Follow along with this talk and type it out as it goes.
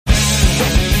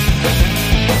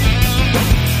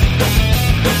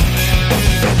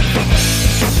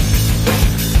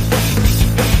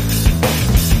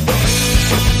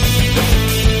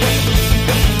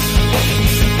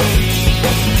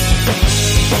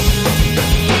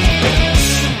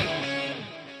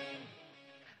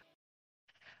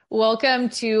Welcome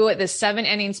to the 7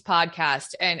 Innings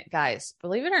podcast. And guys,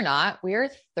 believe it or not, we are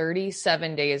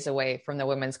 37 days away from the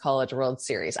Women's College World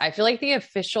Series. I feel like the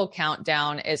official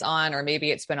countdown is on, or maybe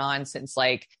it's been on since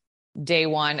like day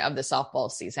one of the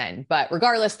softball season. But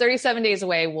regardless, 37 days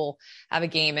away, we'll have a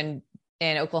game in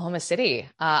Oklahoma City.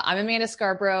 I'm Amanda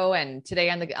Scarborough, and today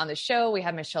on the show, we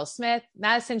have Michelle Smith,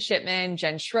 Madison Shipman,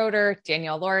 Jen Schroeder,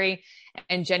 Danielle Laurie,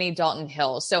 and Jenny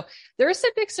Dalton-Hill. So there are some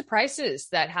big surprises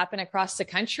that happened across the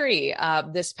country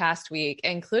this past week,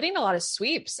 including a lot of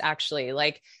sweeps, actually,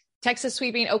 like Texas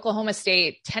sweeping Oklahoma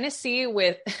State, Tennessee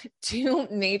with two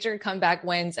major comeback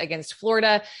wins against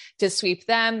Florida to sweep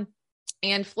them,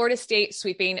 and Florida State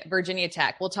sweeping Virginia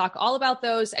Tech. We'll talk all about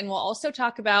those, and we'll also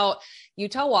talk about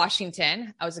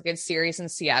Utah-Washington. That was a good series in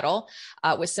Seattle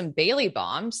with some Bailey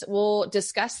bombs. We'll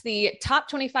discuss the top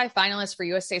 25 finalists for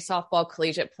USA Softball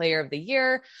Collegiate Player of the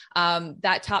Year.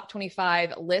 That top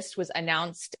 25 list was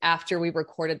announced after we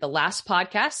recorded the last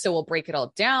podcast, so we'll break it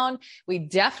all down. We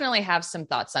definitely have some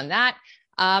thoughts on that.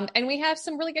 And we have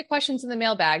some really good questions in the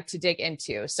mailbag to dig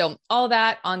into. So all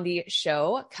that on the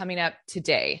show coming up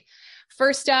today.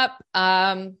 First up,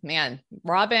 Robin,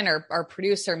 our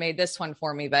producer, made this one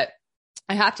for me, but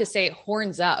I have to say,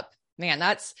 horns up. Man,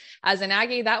 that's, as an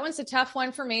Aggie, that one's a tough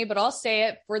one for me, but I'll say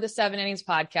it for the 7 Innings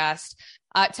podcast.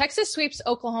 Texas sweeps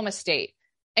Oklahoma State.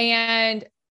 And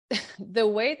the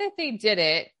way that they did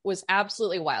it was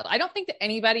absolutely wild. I don't think that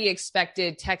anybody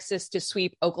expected Texas to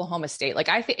sweep Oklahoma State. Like,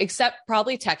 I think, except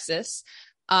probably Texas.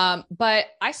 But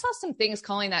I saw some things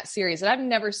calling that series that I've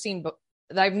never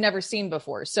seen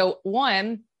before. So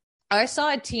one, I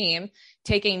saw a team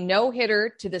take a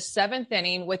no-hitter to the 7th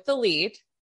inning with the lead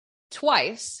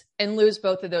twice and lose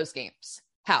both of those games.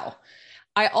 How?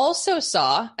 I also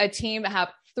saw a team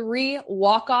have 3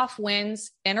 walk-off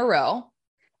wins in a row.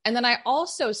 And then I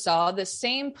also saw the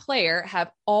same player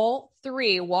have all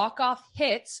 3 walk-off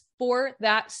hits for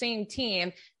that same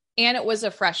team. And it was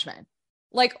a freshman.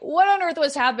 Like, what on earth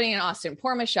was happening in Austin?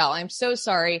 Poor Michelle. I'm so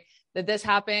sorry that this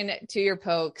happened to your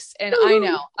Pokes. And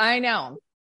I know.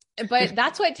 But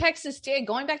that's what Texas did.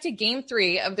 Going back to game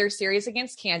 3 of their series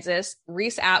against Kansas,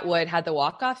 Reese Atwood had the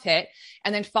walk-off hit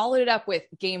and then followed it up with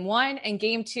game 1 and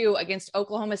game 2 against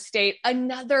Oklahoma State,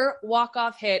 another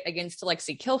walk-off hit against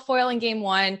Alexi Kilfoyle in game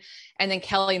 1, and then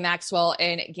Kelly Maxwell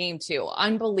in game 2.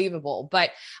 Unbelievable.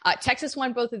 But Texas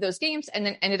won both of those games and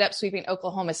then ended up sweeping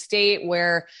Oklahoma State,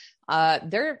 where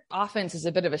their offense is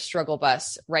a bit of a struggle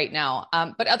bus right now.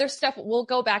 But other stuff, we'll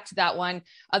go back to that one.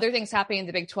 Other things happening in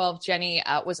the Big 12, Jenny,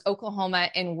 was Oklahoma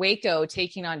and Waco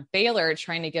taking on Baylor,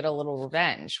 trying to get a little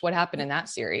revenge. What happened in that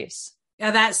series?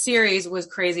 Yeah, that series was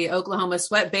crazy. Oklahoma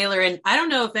swept Baylor. And I don't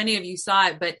know if any of you saw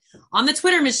it, but on the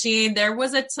Twitter machine, there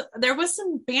was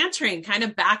some bantering kind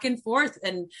of back and forth.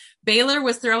 And Baylor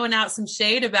was throwing out some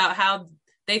shade about how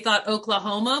they thought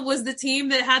Oklahoma was the team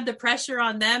that had the pressure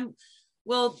on them.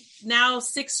 Well, now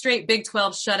 6 straight Big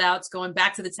 12 shutouts, going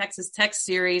back to the Texas Tech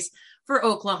series for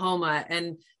Oklahoma,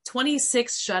 and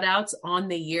 26 shutouts on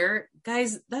the year.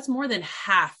 Guys, that's more than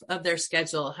half of their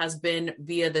schedule has been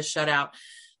via the shutout.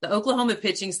 The Oklahoma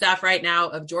pitching staff right now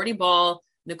of Jordy Ball,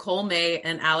 Nicole May,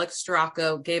 and Alex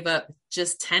Storako gave up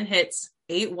just 10 hits,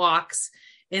 8 walks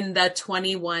in the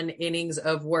 21 innings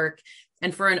of work.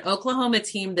 And for an Oklahoma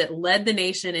team that led the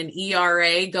nation in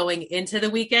ERA going into the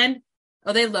weekend,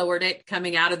 they lowered it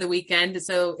coming out of the weekend.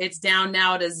 So it's down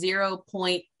now to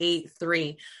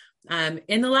 0.83.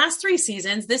 In the last 3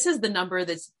 seasons, this is the number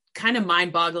that's kind of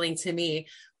mind-boggling to me.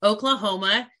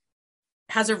 Oklahoma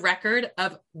has a record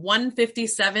of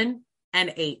 157-8.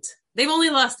 They've only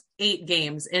lost 8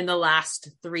 games in the last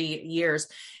 3 years.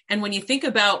 And when you think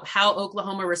about how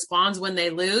Oklahoma responds when they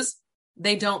lose,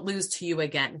 they don't lose to you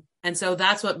again. And so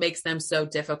that's what makes them so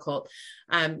difficult.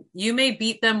 You may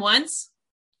beat them once,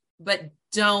 but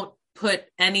don't put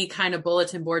any kind of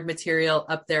bulletin board material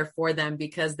up there for them,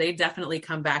 because they definitely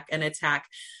come back and attack.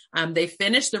 They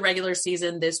finished the regular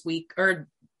season this week, or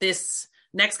this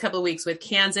next couple of weeks, with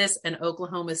Kansas and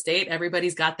Oklahoma State.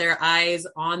 Everybody's got their eyes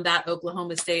on that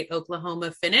Oklahoma State-Oklahoma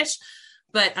finish.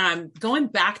 But going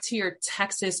back to your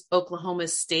Texas-Oklahoma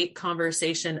State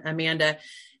conversation, Amanda,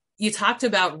 you talked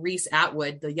about Reese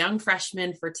Atwood, the young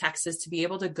freshman for Texas, to be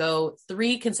able to go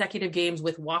 3 consecutive games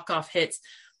with walk-off hits.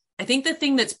 I think the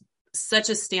thing that's such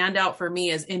a standout for me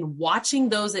is in watching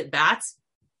those at bats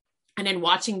and in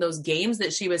watching those games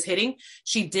that she was hitting,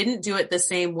 she didn't do it the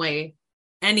same way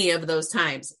any of those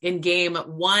times. In game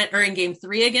 1 or in game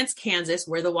 3 against Kansas,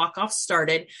 where the walk-off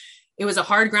started, it was a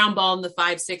hard ground ball in the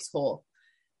 5-6 hole.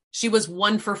 She was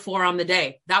 1 for 4 on the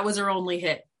day. That was her only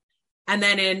hit. And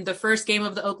then in the first game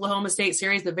of the Oklahoma State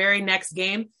series, the very next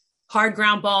game, hard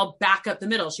ground ball back up the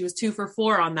middle. She was 2 for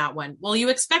 4 on that one. Well, you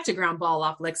expect a ground ball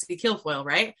off Lexi Kilfoyle,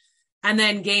 right? And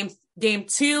then game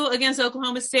 2 against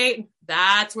Oklahoma State,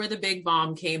 that's where the big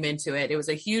bomb came into it. It was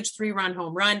a huge 3-run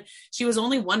home run. She was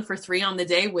only 1 for 3 on the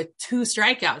day with 2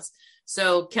 strikeouts.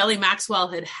 So Kelly Maxwell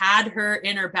had her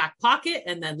in her back pocket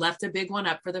and then left a big one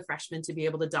up for the freshman to be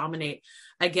able to dominate.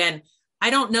 Again, I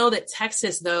don't know that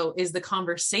Texas, though, is the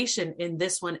conversation in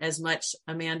this one as much,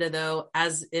 Amanda, though,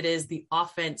 as it is the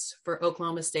offense for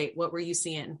Oklahoma State. What were you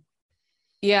seeing?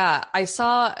 Yeah, I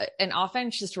saw an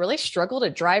offense just really struggle to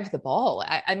drive the ball.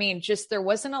 I mean, just there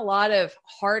wasn't a lot of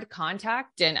hard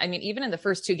contact. And I mean, even in the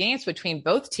first 2 games between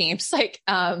both teams, like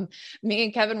me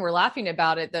and Kevin were laughing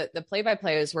about it. The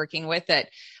play-by-play I was working with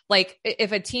it. Like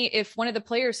if one of the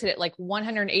players hit it like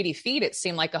 180 feet, it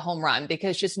seemed like a home run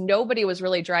because just nobody was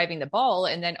really driving the ball.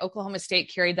 And then Oklahoma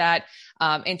State carried that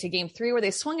into game 3 where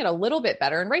they swung it a little bit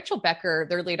better. And Rachel Becker,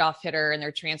 their leadoff hitter and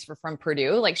their transfer from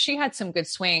Purdue, like she had some good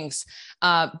swings.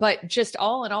 But just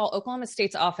all in all, Oklahoma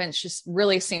State's offense just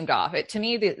really seemed off. To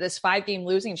me, this 5-game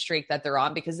losing streak that they're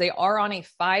on, because they are on a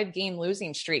 5-game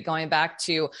losing streak going back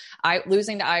to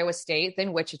losing to Iowa State,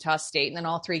 then Wichita State, and then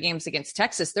all 3 games against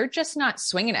Texas. They're just not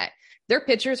swinging it. Their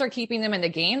pitchers are keeping them in the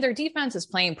game. Their defense is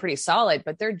playing pretty solid,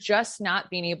 but they're just not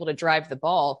being able to drive the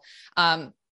ball.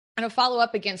 And a follow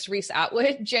up against Reese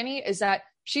Atwood, Jenny, is that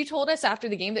she told us after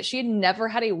the game that she had never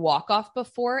had a walk-off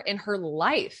before in her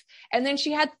life. And then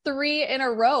she had 3 in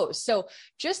a row. So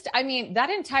just, I mean, that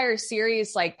entire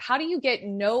series, like, how do you get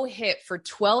no hit for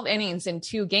 12 innings in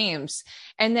 2 games?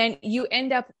 And then you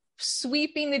end up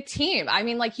sweeping the team. I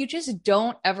mean, like, you just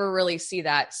don't ever really see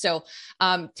that. So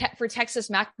for Texas,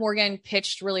 Mac Morgan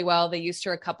pitched really well. They used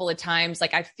her a couple of times.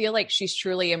 Like, I feel like she's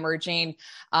truly emerging.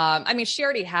 I mean, she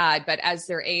already had, but as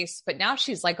their ace, but now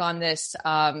she's like on this,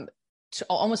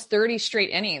 almost 30 straight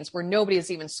innings where nobody has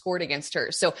even scored against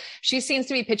her. So she seems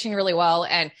to be pitching really well.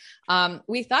 And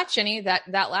we thought, Jenny,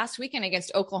 that last weekend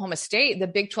against Oklahoma State, the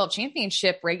Big 12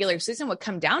 championship regular season would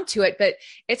come down to it, but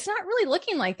it's not really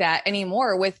looking like that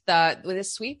anymore with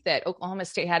this sweep that Oklahoma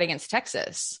State had against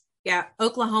Texas. Yeah.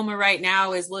 Oklahoma right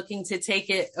now is looking to take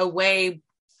it away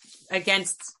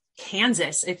against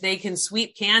Kansas. If they can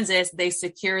sweep Kansas, they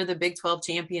secure the Big 12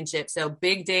 championship. So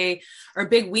big day or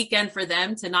big weekend for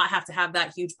them to not have to have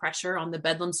that huge pressure on the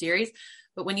Bedlam series.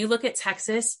 But when you look at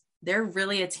Texas, they're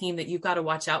really a team that you've got to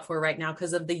watch out for right now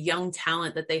because of the young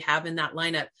talent that they have in that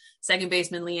lineup. Second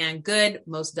baseman Leanne Good,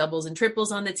 most doubles and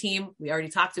triples on the team. We already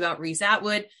talked about Reese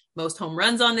Atwood, most home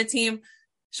runs on the team.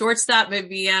 Shortstop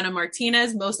Viviana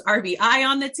Martinez, most RBI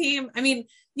on the team. I mean,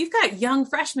 you've got young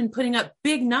freshmen putting up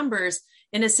big numbers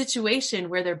in a situation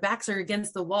where their backs are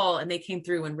against the wall and they came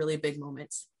through in really big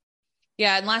moments.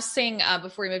 Yeah. And last thing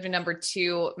before we move to number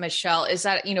 2, Michelle, is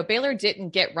that, Baylor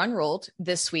didn't get run rolled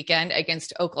this weekend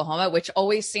against Oklahoma, which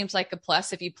always seems like a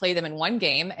plus if you play them in one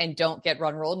game and don't get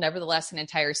run rolled, nevertheless, an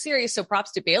entire series. So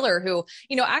props to Baylor, who,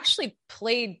 actually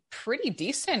played pretty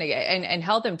decent and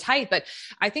held them tight. But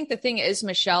I think the thing is,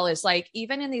 Michelle, is like,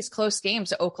 even in these close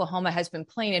games, Oklahoma has been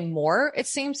playing in more, it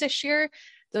seems, this year.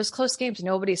 Those close games,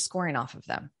 nobody's scoring off of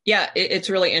them. Yeah, it's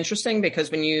really interesting because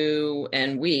when you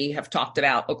and we have talked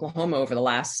about Oklahoma over the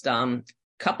last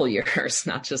couple years,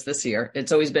 not just this year,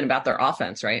 it's always been about their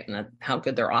offense, right? And how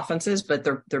good their offense is, but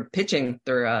they're pitching,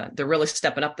 they're really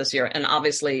stepping up this year, and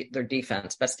obviously their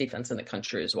defense, best defense in the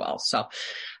country as well. So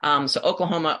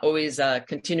Oklahoma always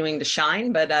continuing to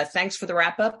shine. But thanks for the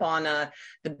wrap up on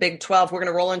the Big 12. We're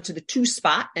going to roll into the 2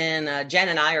 spot, and Jen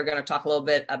and I are going to talk a little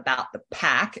bit about the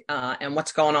Pac and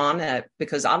what's going on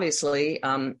because obviously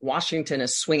Washington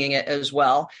is swinging it as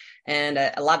well. And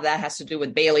a lot of that has to do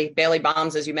with Bailey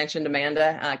Bombs, as you mentioned,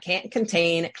 Amanda, can't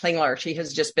contain Klingler. She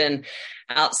has just been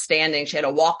outstanding. She had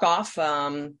a walk-off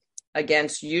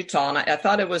against Utah. And I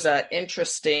thought it was an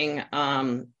interesting,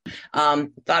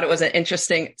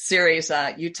 series,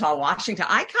 Utah-Washington.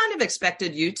 I kind of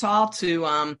expected Utah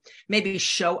to maybe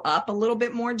show up a little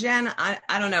bit more, Jen.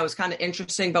 I don't know. It was kind of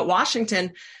interesting, but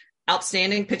Washington,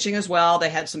 outstanding pitching as well. They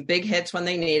had some big hits when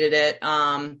they needed it.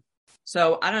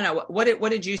 So I don't know. What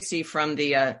did you see from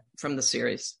the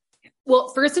series? Well,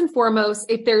 first and foremost,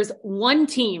 if there's one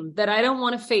team that I don't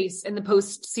want to face in the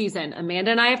postseason, Amanda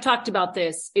and I have talked about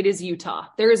this, it is Utah.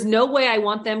 There is no way I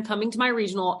want them coming to my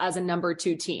regional as a number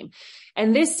 2 team.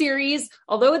 And this series,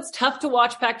 although it's tough to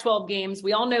watch Pac-12 games,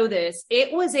 we all know this,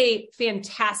 it was a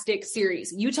fantastic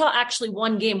series. Utah actually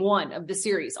won game 1 of the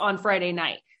series on Friday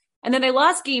night. And then they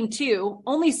lost game 2,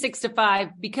 only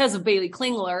 6-5 because of Bailey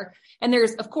Klingler. And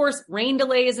there's, of course, rain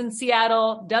delays in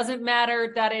Seattle. Doesn't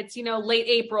matter that it's, late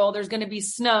April. There's going to be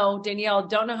snow. Danielle,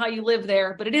 don't know how you live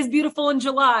there, but it is beautiful in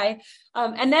July.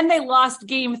 And then they lost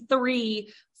game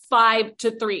 3,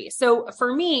 5-3. So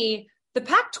for me, the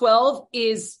Pac-12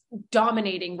 is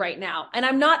dominating right now. And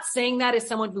I'm not saying that as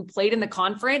someone who played in the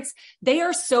conference. They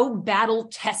are so battle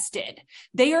tested.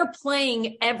 They are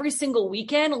playing every single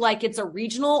weekend like it's a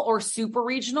regional or super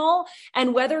regional.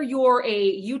 And whether you're a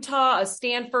Utah, a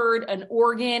Stanford, an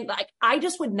Oregon, like I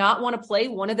just would not want to play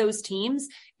one of those teams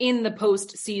in the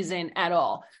postseason at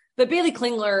all. But Bailey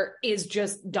Klingler is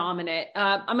just dominant.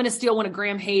 I'm going to steal one of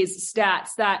Graham Hayes'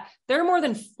 stats that there are more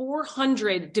than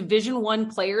 400 Division I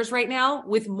players right now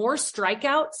with more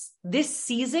strikeouts this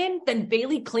season than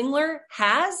Bailey Klingler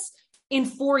has in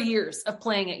 4 years of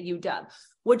playing at UW.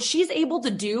 What she's able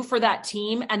to do for that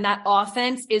team and that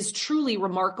offense is truly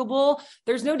remarkable.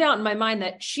 There's no doubt in my mind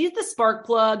that she's the spark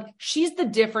plug, she's the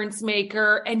difference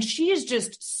maker, and she is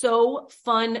just so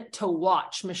fun to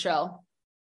watch, Michelle.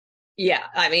 Yeah,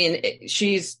 I mean,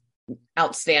 she's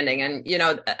outstanding. And, you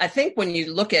know, I think when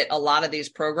you look at a lot of these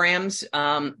programs,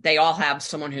 they all have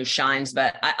someone who shines.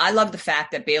 But I love the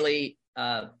fact that Bailey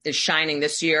is shining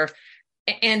this year.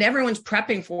 And everyone's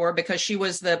prepping for her because she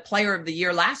was the player of the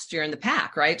year last year in the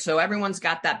Pac, right? So everyone's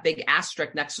got that big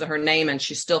asterisk next to her name, and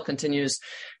she still continues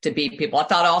to beat people. I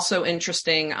thought also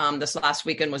interesting this last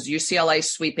weekend was UCLA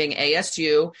sweeping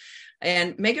ASU.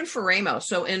 And Megan Faraimo,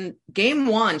 so in game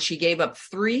one, she gave up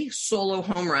 3 solo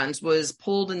home runs, was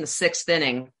pulled in the 6th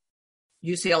inning.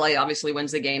 UCLA obviously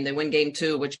wins the game. They win game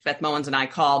 2, which Beth Mowins and I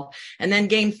called. And then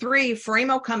game 3,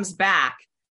 Faraimo comes back,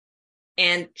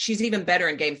 and she's even better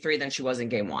in game 3 than she was in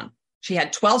game 1. She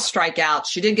had 12 strikeouts.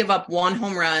 She did give up 1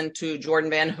 home run to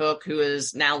Jordan Van Hook, who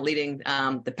is now leading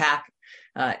the Pac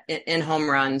in home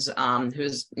runs,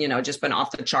 who's, you know, just been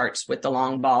off the charts with the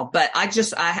long ball. But I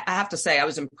have to say, I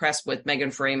was impressed with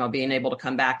Megan Faraimo being able to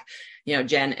come back, you know,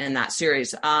 Jen, in that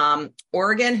series.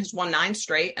 Oregon has won 9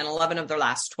 straight and 11 of their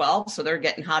last 12. So they're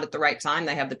getting hot at the right time.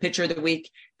 They have the pitcher of the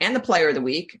week and the player of the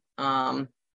week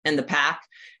in the Pac.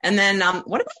 And then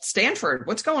what about Stanford?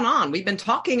 What's going on? We've been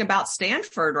talking about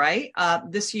Stanford, right?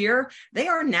 This year, they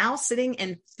are now sitting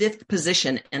in 5th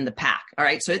position in the Pac. All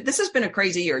right. So this has been a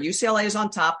crazy year. UCLA is on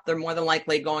top. They're more than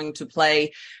likely going to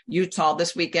play Utah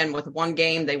this weekend with 1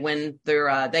 game. They win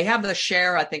their, they have the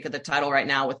share, I think, of the title right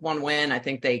now with 1 win. I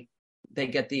think they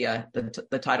get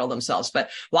the title themselves. But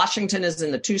Washington is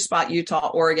in the 2 spot, Utah,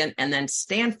 Oregon, and then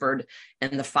Stanford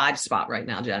in the 5 spot right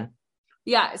now, Jen.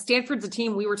 Yeah, Stanford's a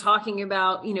team we were talking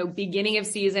about, you know, beginning of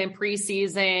season,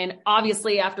 preseason,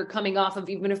 obviously after coming off of,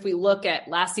 even if we look at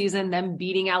last season, them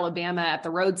beating Alabama at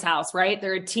the Rhodes House, right?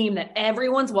 They're a team that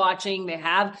everyone's watching. They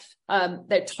have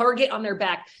that target on their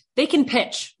back. They can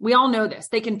pitch. We all know this.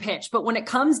 They can pitch. But when it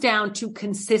comes down to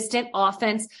consistent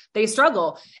offense, they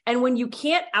struggle. And when you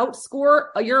can't outscore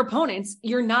your opponents,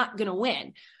 you're not going to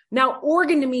win. Now,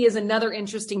 Oregon to me is another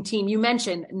interesting team. You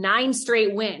mentioned 9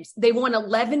 straight wins. They won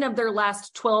 11 of their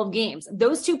last 12 games.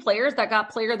 Those 2 players that got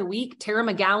player of the week, Tara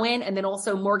McGowan, and then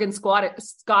also Morgan Scott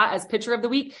as pitcher of the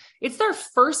week, it's their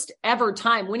first ever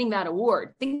time winning that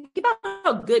award. Think about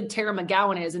how good Tara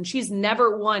McGowan is, and she's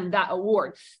never won that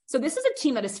award. So this is a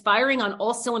team that is firing on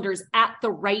all cylinders at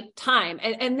the right time.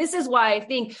 And this is why I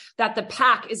think that the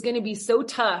Pac is going to be so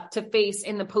tough to face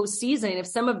in the postseason. If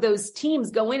some of those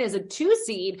teams go in as a 2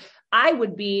 seed, I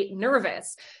would be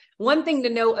nervous. One thing to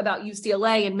note about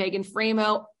UCLA and Megan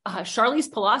Faraimo, Charlize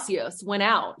Palacios went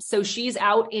out. So she's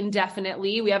out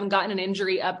indefinitely. We haven't gotten an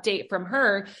injury update from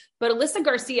her, but Alyssa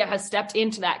Garcia has stepped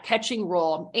into that catching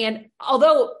role. And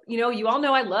although, you know, you all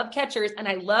know I love catchers and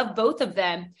I love both of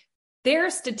them,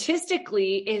 there's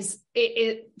statistically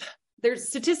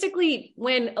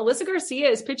when Alyssa Garcia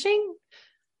is pitching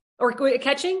or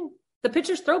catching, the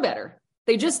pitchers throw better.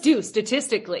 They just do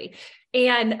statistically.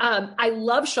 And I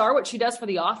love Char, what she does for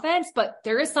the offense, but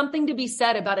there is something to be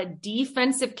said about a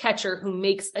defensive catcher who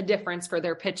makes a difference for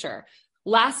their pitcher.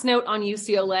 Last note on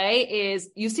UCLA is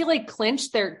UCLA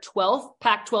clinched their 12th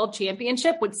Pac-12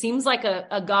 championship, which seems like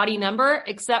a gaudy number,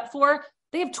 except for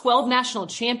they have 12 national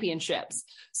championships.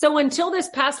 So until this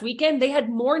past weekend, they had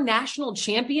more national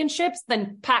championships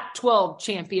than Pac-12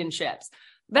 championships.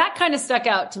 That kind of stuck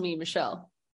out to me, Michelle.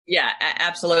 Yeah,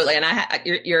 absolutely. And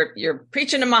you're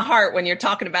preaching to my heart when you're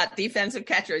talking about defensive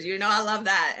catchers. You know, I love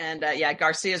that. And yeah,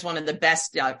 Garcia is one of the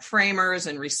best framers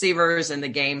and receivers in the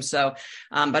game. So,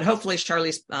 but hopefully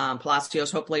Charlize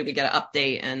Palacios, hopefully we get an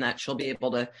update and that she'll be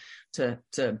able to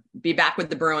be back with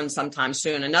the Bruins sometime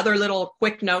soon. Another little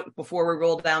quick note before we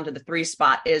roll down to the 3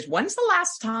 spot is, when's the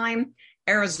last time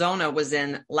Arizona was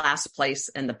in last place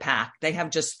in the Pac? They have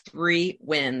just 3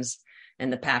 wins in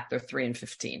the Pac. They're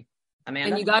 3-15.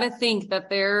 Amanda? And you got to think that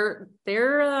they're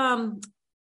figuring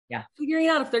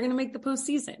out if they're going to make the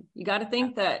postseason. You got to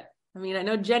think that I mean, I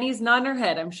know Jenny's nodding her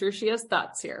head. I'm sure she has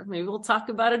thoughts here. Maybe we'll talk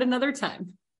about it another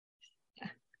time.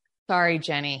 Sorry,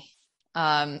 Jenny.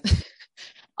 All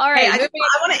right. Hey,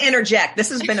 I want to interject. This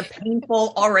has been a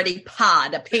painful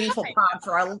pod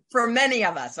for many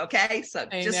of us. Okay. So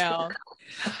I just know.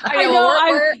 I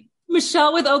know.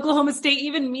 Michelle with Oklahoma State,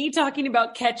 even me talking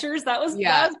about catchers, that was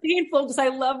painful because I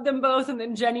love them both. And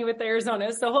then Jenny with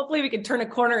Arizona. So hopefully we can turn a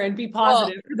corner and be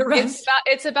positive for the rest.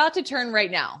 It's about to turn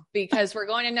right now because we're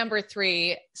going to number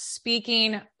 3,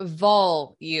 speaking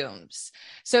volumes.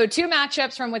 So 2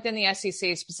 matchups from within the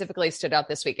SEC specifically stood out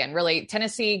this weekend. Really,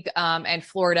 Tennessee and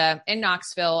Florida in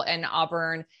Knoxville, and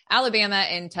Auburn, Alabama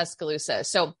in Tuscaloosa.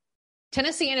 So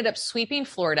Tennessee ended up sweeping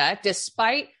Florida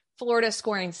despite Florida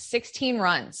scoring 16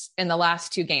 runs in the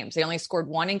last 2 games. They only scored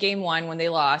 1 in game 1 when they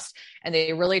lost, and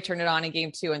they really turned it on in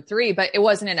game 2 and 3, but it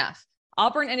wasn't enough.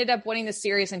 Auburn ended up winning the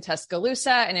series in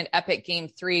Tuscaloosa in an epic game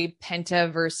 3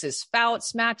 Penta versus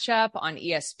Fouts matchup on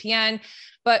ESPN.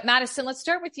 But Madison, let's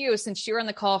start with you since you were on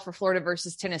the call for Florida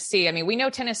versus Tennessee. I mean, we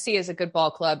know Tennessee is a good ball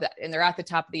club and they're at the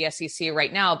top of the SEC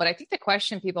right now, but I think the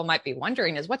question people might be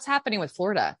wondering is what's happening with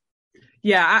Florida?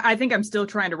 Yeah, I think I'm still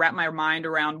trying to wrap my mind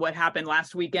around what happened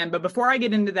last weekend. But before I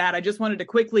get into that, I just wanted to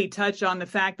quickly touch on the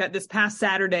fact that this past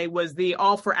Saturday was the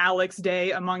All for Alex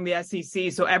Day among the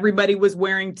SEC. So everybody was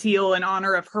wearing teal in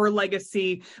honor of her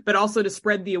legacy, but also to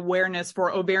spread the awareness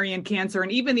for ovarian cancer.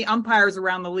 And even the umpires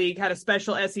around the league had a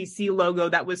special SEC logo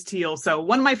that was teal. So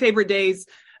one of my favorite days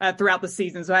throughout the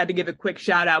season. So I had to give a quick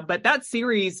shout out, but that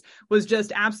series was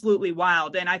just absolutely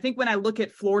wild. And I think when I look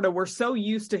at Florida, we're so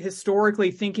used to historically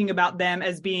thinking about them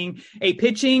as being a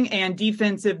pitching and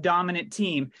defensive dominant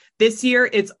team. This year,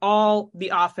 it's all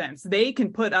the offense. They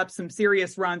can put up some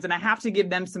serious runs, and I have to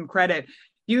give them some credit.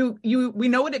 We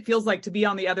know what it feels like to be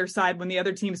on the other side when the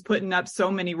other team's putting up so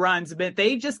many runs, but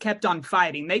they just kept on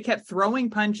fighting. They kept throwing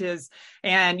punches.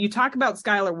 And you talk about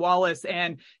Skylar Wallace,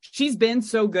 and she's been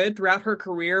so good throughout her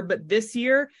career, but this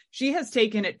year she has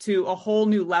taken it to a whole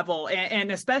new level,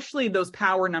 and especially those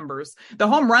power numbers. The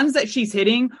home runs that she's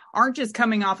hitting aren't just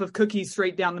coming off of cookies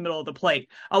straight down the middle of the plate.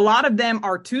 A lot of them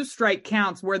are 2-strike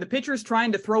counts where the pitcher's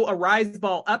trying to throw a rise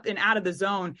ball up and out of the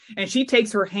zone, and she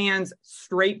takes her hands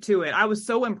straight to it. I was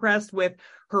so impressed with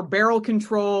her barrel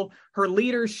control, her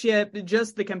leadership,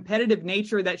 just the competitive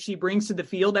nature that she brings to the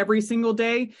field every single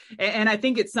day. And I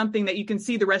think it's something that you can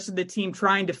see the rest of the team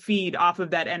trying to feed off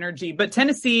of that energy. But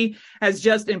Tennessee has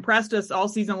just impressed us all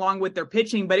season long with their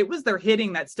pitching, but it was their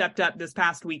hitting that stepped up this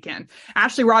past weekend.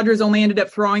 Ashley Rogers only ended up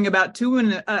throwing about 2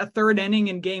 1/3 inning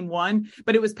in game 1,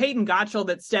 but it was Peyton Gottschall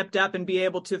that stepped up and be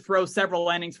able to throw several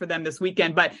innings for them this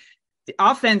weekend. But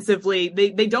offensively,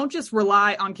 they don't just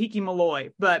rely on Kiki Malloy,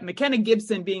 but McKenna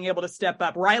Gibson being able to step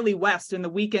up. Riley West in the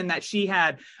weekend that she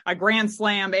had a grand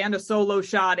slam and a solo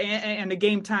shot and a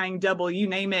game-tying double, you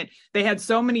name it. They had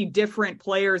so many different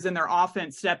players in their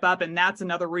offense step up, and that's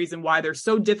another reason why they're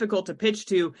so difficult to pitch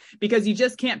to, because you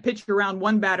just can't pitch around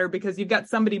one batter because you've got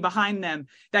somebody behind them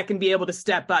that can be able to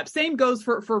step up. Same goes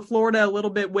for Florida a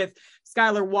little bit with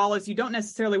Skylar Wallace. You don't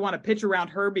necessarily want to pitch around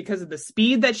her because of the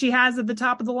speed that she has at the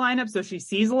top of the lineup, so she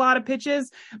sees a lot of pitches.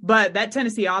 But that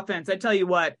Tennessee offense, I tell you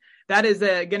what, that is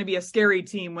going to be a scary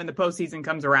team when the postseason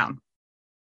comes around.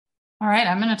 All right,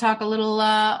 I'm going to talk a little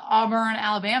Auburn,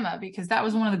 Alabama, because that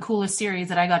was one of the coolest series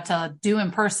that I got to do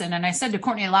in person. And I said to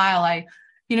Courtney Lyle,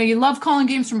 you love calling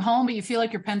games from home, but you feel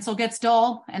like your pencil gets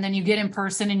dull, and then you get in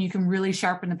person and you can really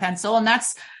sharpen the pencil. And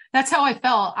that's how I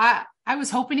felt. I was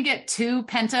hoping to get 2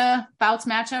 Penta Fouts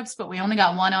matchups, but we only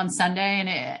got 1 on Sunday,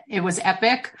 and it was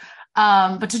epic.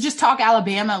 But to just talk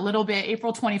Alabama a little bit,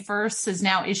 April 21st has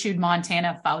now issued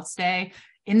Montana Fouts Day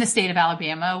in the state of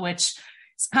Alabama, which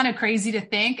is kind of crazy to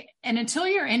think. And until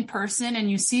you're in person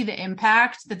and you see the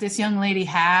impact that this young lady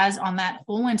has on that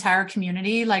whole entire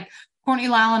community, like Courtney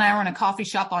Lyle and I were in a coffee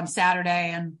shop on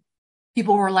Saturday, and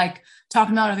people were like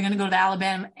talking about, are they going to go to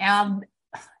the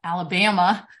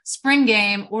Alabama spring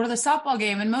game or the softball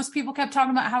game? And most people kept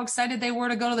talking about how excited they were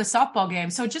to go to the softball game.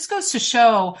 So it just goes to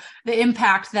show the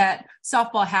impact that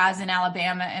softball has in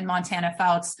Alabama and Montana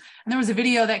Fouts. And there was a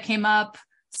video that came up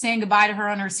saying goodbye to her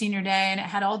on her senior day, and it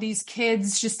had all these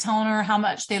kids just telling her how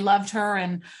much they loved her.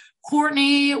 And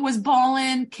Courtney was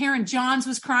bawling. Karen Johns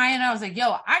was crying. I was like,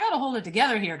 yo, I got to hold it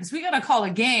together here because we got to call a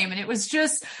game. And it was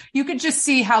just, you could just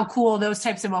see how cool those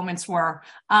types of moments were.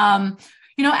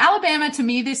 Alabama to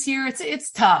me this year,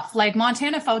 it's tough. Like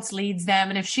Montana Fouts leads them.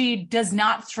 And if she does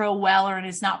not throw well or it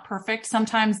is not perfect,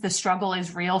 sometimes the struggle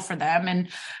is real for them. And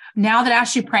now that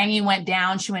Ashley Prangy went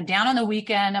down, she went down on the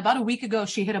weekend. About a week ago,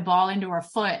 she hit a ball into her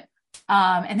foot.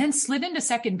 And then slid into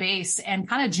second base and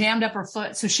kind of jammed up her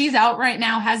foot. So she's out right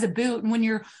now, has a boot. And when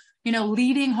you're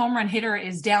leading home run hitter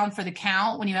is down for the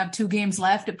count when you have 2 games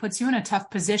left. It puts you in a tough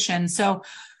position. So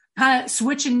kind of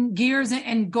switching gears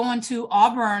and going to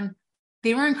Auburn,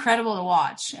 they were incredible to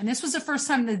watch. And this was the first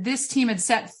time that this team had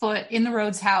set foot in the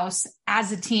Rhodes House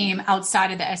as a team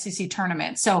outside of the SEC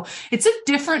tournament. So it's a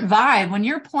different vibe when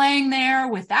you're playing there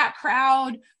with that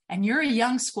crowd and you're a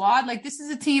young squad. Like, this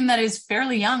is a team that is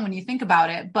fairly young when you think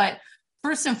about it. But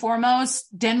first and foremost,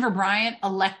 Denver Bryant,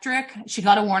 electric. She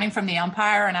got a warning from the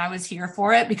umpire, and I was here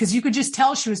for it because you could just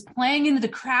tell she was playing into the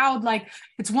crowd. Like,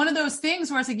 it's one of those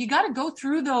things where it's like, you got to go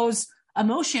through those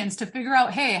emotions to figure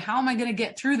out, hey, how am I going to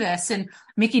get through this? And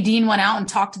Mickey Dean went out and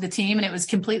talked to the team, and it was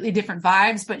completely different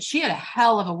vibes, but she had a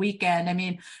hell of a weekend. I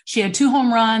mean, she had 2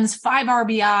 home runs, 5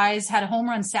 RBIs, had a home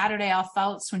run Saturday off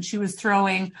outs when she was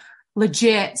throwing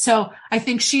legit. So I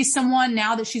think she's someone,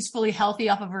 now that she's fully healthy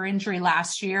off of her injury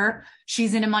last year,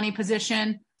 she's in a money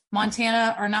position. Maddie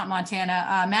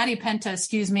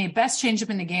Penta, best changeup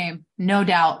in the game. No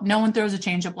doubt. No one throws a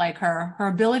changeup like her. Her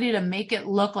ability to make it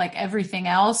look like everything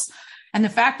else. And the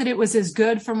fact that it was as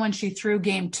good from when she threw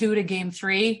game 2 to game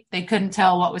 3, they couldn't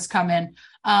tell what was coming.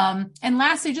 And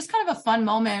lastly, just kind of a fun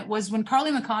moment was when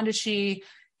Carly McConaughey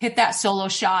hit that solo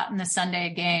shot in the Sunday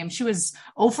game. She was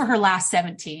 0 for her last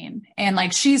 17. And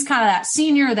like, she's kind of that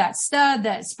senior, that stud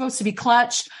that's supposed to be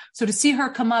clutch. So to see her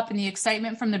come up and the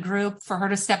excitement from the group for her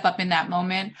to step up in that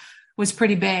moment was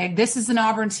pretty big. This is an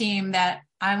Auburn team that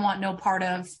I want no part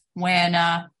of when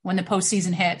the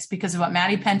postseason hits because of what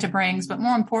Maddie Penta brings, but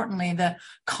more importantly, the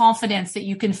confidence that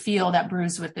you can feel that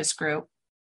brews with this group.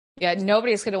 Yeah,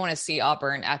 nobody's going to want to see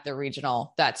Auburn at the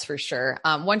regional. That's for sure.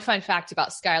 One fun fact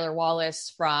about Skylar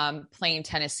Wallace from Plain,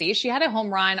 Tennessee. She had a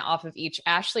home run off of each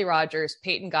Ashley Rogers,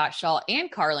 Peyton Gottschall, and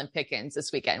Carlin Pickens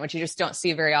this weekend, which you just don't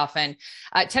see very often.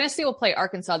 Tennessee will play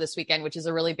Arkansas this weekend, which is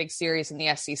a really big series in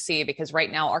the SEC because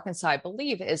right now Arkansas, I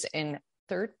believe, is in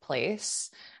 3rd place.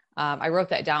 I wrote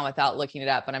that down without looking it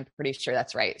up, but I'm pretty sure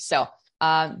that's right. So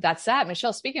that's that.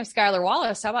 Michelle, speaking of Skylar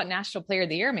Wallace, how about National Player of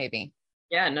the Year, maybe?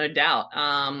 Yeah, no doubt.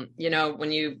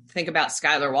 When you think about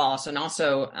Skylar Wallace and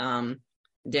also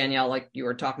Danielle, like you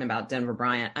were talking about Denver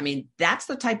Bryant, I mean, that's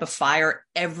the type of fire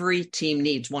every team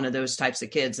needs, one of those types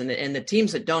of kids. And the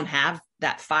teams that don't have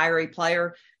that fiery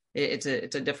player, it's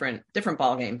a different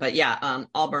ballgame. But yeah,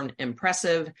 Auburn,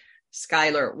 impressive.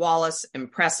 Skylar Wallace,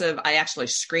 impressive. I actually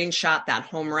screenshot that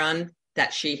home run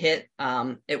that she hit.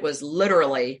 It was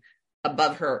literally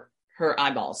above her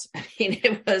eyeballs. I mean,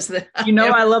 it was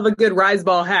I love a good rise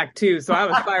ball hack too. So I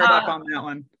was fired up on that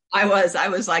one. I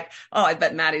was like, oh, I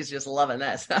bet Maddie's just loving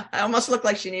this. I almost looked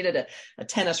like she needed a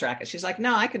tennis racket. She's like,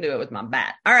 no, I can do it with my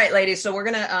bat. All right, ladies. So we're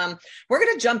going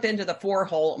to jump into the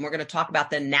 4-hole and we're going to talk about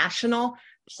the National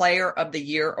Player of the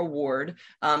Year award.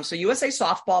 So USA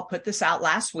Softball put this out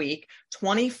last week,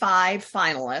 25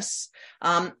 finalists.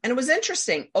 And it was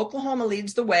interesting. Oklahoma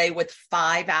leads the way with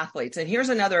 5 athletes. And here's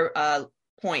another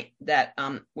point that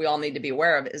we all need to be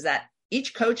aware of is that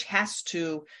each coach has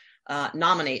to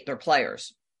nominate their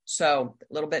players. So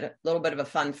a little bit of a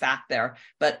fun fact there,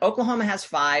 but Oklahoma has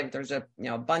 5. There's a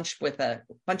bunch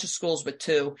of schools with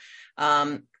 2.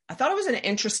 I thought it was an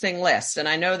interesting list, and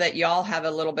I know that y'all have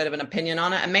a little bit of an opinion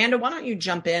on it. Amanda, why don't you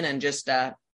jump in and just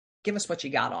give us what you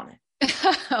got on it?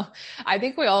 I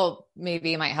think we all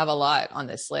maybe might have a lot on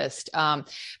this list.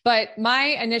 But my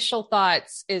initial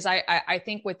thoughts is I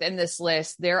think within this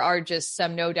list, there are just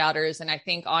some no doubters. And I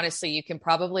think honestly, you can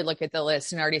probably look at the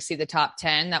list and already see the top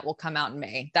 10 that will come out in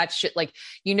May. That shit, like,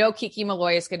 Kiki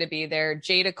Malloy is going to be there,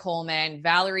 Jada Coleman,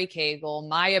 Valerie Cagle,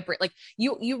 Maya,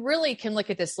 you really can look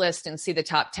at this list and see the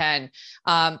top 10.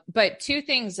 But 2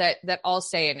 things that I'll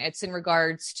say, and it's in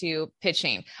regards to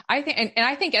pitching. I think, and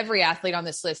I think every athlete on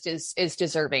this list is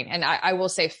deserving. And I will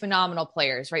say phenomenal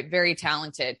players, right? Very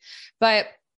talented. But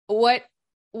what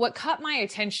caught my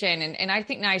attention, and I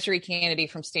think Nyjari Kennedy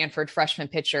from Stanford, freshman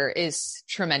pitcher, is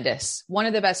tremendous. One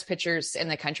of the best pitchers in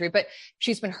the country, but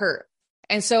she's been hurt.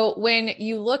 And so when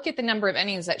you look at the number of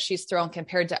innings that she's thrown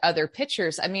compared to other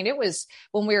pitchers, I mean, it was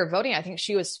when we were voting, I think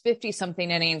she was 50 something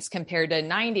innings compared to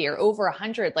 90 or over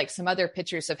 100, like some other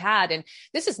pitchers have had. And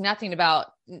this is nothing about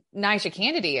Nyjari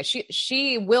Kennedy.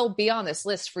 She will be on this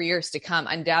list for years to come,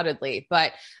 undoubtedly.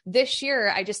 But this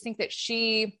year, I just think that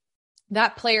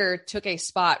that player took a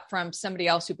spot from somebody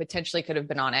else who potentially could have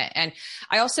been on it. And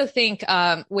I also think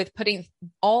with putting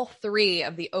all 3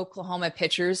 of the Oklahoma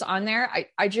pitchers on there,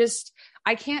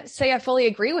 I can't say I fully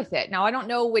agree with it. Now, I don't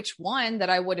know which one that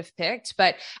I would have picked,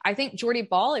 but I think Jordy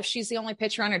Ball, if she's the only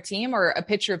pitcher on her team or a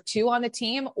pitcher of 2 on the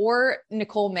team, or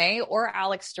Nicole May or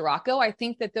Alex Storako, I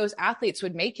think that those athletes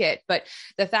would make it. But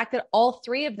the fact that all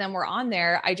 3 of them were on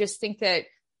there, I just think that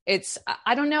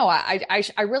I don't know. I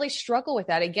really struggle with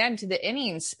that, again, to the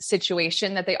innings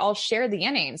situation, that they all share the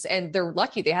innings and they're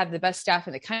lucky they have the best staff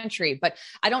in the country. But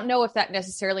I don't know if that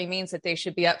necessarily means that they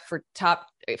should be up for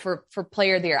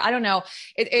player of the year. I don't know.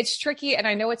 It's tricky, and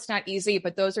I know it's not easy,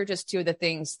 but those are just two of the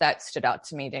things that stood out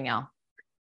to me, Danielle.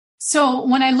 So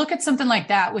when I look at something like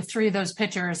that with three of those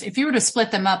pitchers, if you were to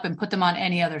split them up and put them on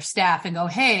any other staff and go,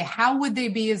 hey, how would they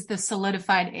be as the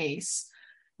solidified ace?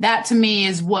 That to me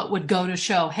is what would go to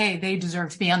show, hey, they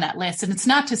deserve to be on that list. And it's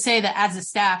not to say that as a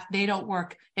staff, they don't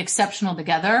work exceptional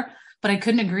together, but I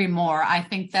couldn't agree more. I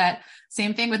think that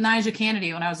same thing with Nyjah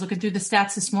Kennedy. When I was looking through the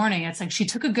stats this morning, it's like she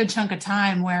took a good chunk of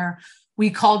time where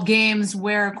we called games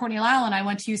where Courtney Lyle and I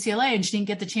went to UCLA and she didn't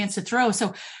get the chance to throw.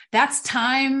 So that's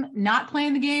time not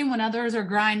playing the game when others are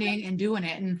grinding and doing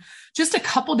it. And just a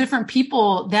couple different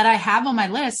people that I have on my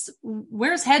list.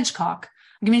 Where's Hedgecock?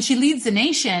 I mean, she leads the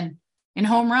nation in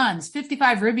home runs,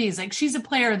 55 ribbies. Like, she's a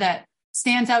player that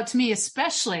stands out to me,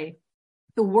 especially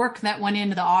the work that went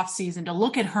into the offseason to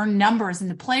look at her numbers and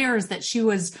the players that she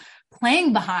was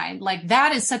playing behind. Like,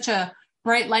 that is such a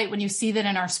bright light when you see that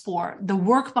in our sport, the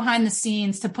work behind the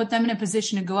scenes to put them in a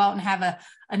position to go out and have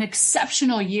an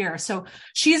exceptional year. So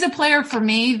she's a player for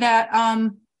me that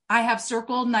I have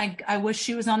circled, and I wish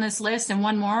she was on this list. And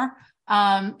one more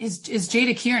is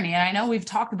Jada Kearney. And I know we've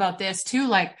talked about this too.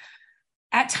 Like,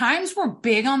 at times we're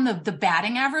big on the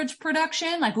batting average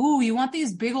production. Like, ooh, you want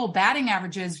these big old batting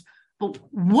averages, but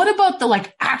what about the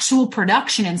like actual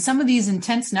production and some of these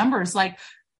intense numbers? Like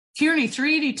Kearney,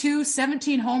 382,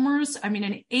 17 homers. I mean,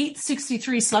 an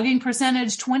 863 slugging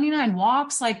percentage, 29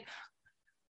 walks. Like,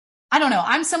 I don't know.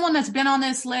 I'm someone that's been on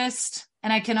this list,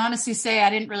 and I can honestly say I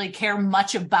didn't really care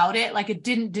much about it. Like, it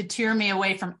didn't deter me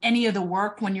away from any of the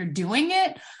work when you're doing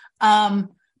it.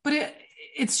 But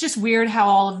it's just weird how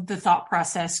all of the thought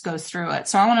process goes through it.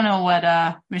 So I want to know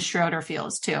what Ms. Schroeder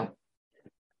feels too.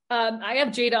 I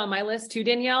have Jada on my list too,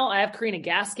 Danielle. I have Karina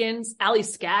Gaskins. Allie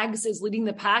Skaggs is leading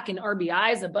the pack in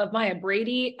RBIs above Maya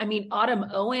Brady. I mean, Autumn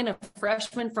Owen, a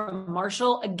freshman from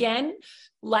Marshall. Again,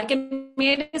 like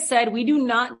Amanda said, we do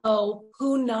not know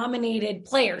who nominated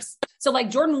players. So like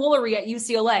Jordan Woolery at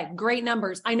UCLA, great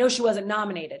numbers. I know she wasn't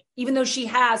nominated, even though she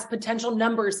has potential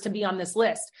numbers to be on this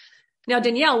list. Now,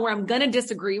 Danielle, where I'm going to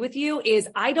disagree with you is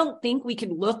I don't think we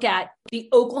can look at the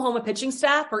Oklahoma pitching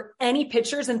staff or any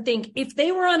pitchers and think if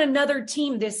they were on another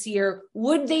team this year,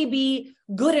 would they be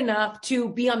good enough to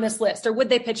be on this list, or would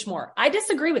they pitch more? I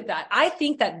disagree with that. I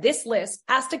think that this list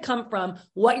has to come from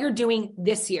what you're doing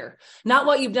this year, not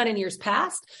what you've done in years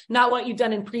past, not what you've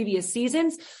done in previous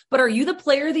seasons, but are you the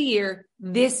player of the year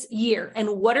this year? And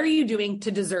what are you doing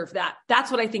to deserve that?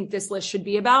 That's what I think this list should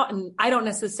be about. And I don't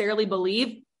necessarily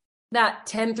believe that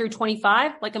 10 through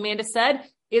 25, like Amanda said,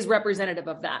 is representative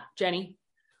of that. Jenny?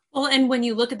 Well, and when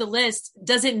you look at the list,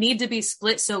 does it need to be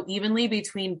split so evenly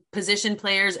between position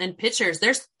players and pitchers?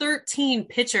 There's 13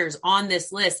 pitchers on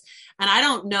this list. And I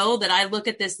don't know that I look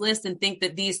at this list and think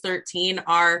that these 13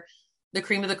 are the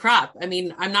cream of the crop. I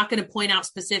mean, I'm not going to point out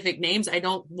specific names. I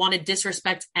don't want to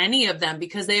disrespect any of them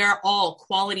because they are all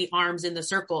quality arms in the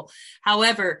circle.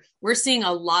 However, we're seeing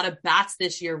a lot of bats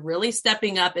this year really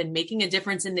stepping up and making a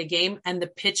difference in the game. And the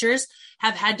pitchers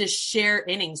have had to share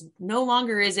innings. No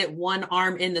longer is it one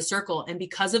arm in the circle. And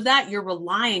because of that, you're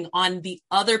relying on the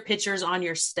other pitchers on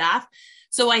your staff.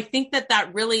 So I think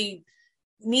that really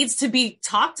needs to be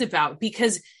talked about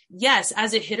because yes,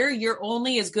 as a hitter, you're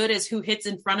only as good as who hits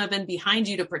in front of and behind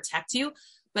you to protect you.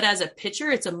 But as a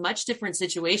pitcher, it's a much different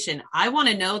situation. I want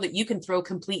to know that you can throw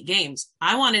complete games.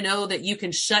 I want to know that you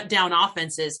can shut down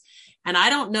offenses. And I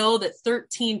don't know that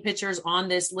 13 pitchers on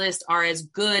this list are as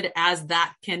good as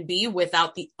that can be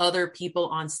without the other people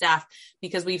on staff,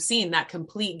 because we've seen that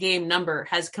complete game number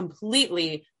has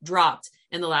completely dropped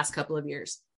in the last couple of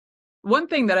years. One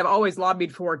thing that I've always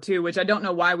lobbied for too, which I don't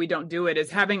know why we don't do it, is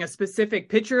having a specific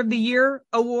pitcher of the year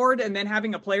award and then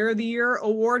having a player of the year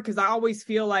award. Cause I always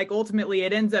feel like ultimately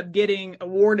it ends up getting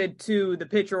awarded to the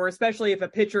pitcher, or especially if a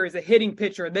pitcher is a hitting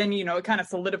pitcher, then, you know, it kind of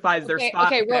solidifies their spot.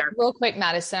 Okay. Real quick,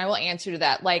 Madison, I will answer to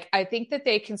that. Like, I think that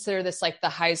they consider this like the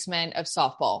Heisman of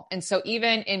softball. And so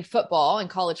even in football and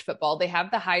college football, they have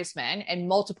the Heisman and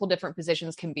multiple different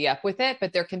positions can be up with it,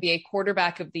 but there can be a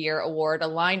quarterback of the year award, a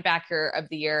linebacker of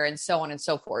the year, and so on and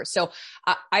so forth. So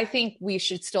I think we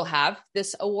should still have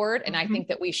this award. And I think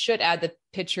that we should add the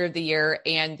pitcher of the year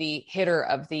and the hitter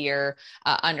of the year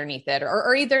underneath it,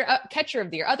 or either catcher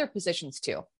of the year, other positions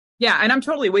too. Yeah, and I'm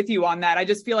totally with you on that. I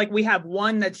just feel like we have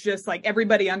one that's just like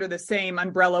everybody under the same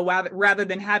umbrella rather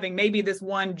than having maybe this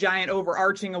one giant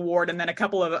overarching award and then a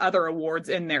couple of other awards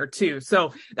in there too.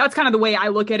 So that's kind of the way I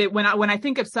look at it. When I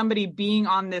think of somebody being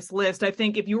on this list, I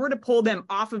think if you were to pull them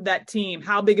off of that team,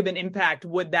 how big of an impact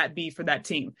would that be for that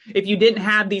team? If you didn't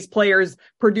have these players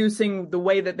producing the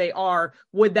way that they are,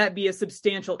 would that be a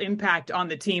substantial impact on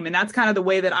the team? And that's kind of the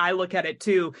way that I look at it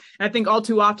too. And I think all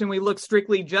too often we look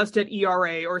strictly just at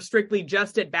ERA or strictly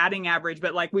just at batting average.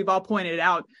 But like we've all pointed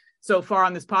out so far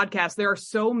on this podcast, there are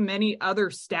so many other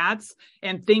stats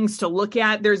and things to look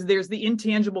at. There's the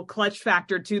intangible clutch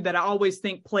factor too, that I always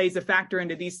think plays a factor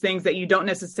into these things that you don't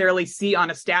necessarily see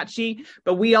on a stat sheet.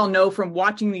 But we all know from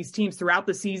watching these teams throughout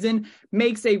the season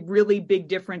makes a really big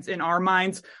difference in our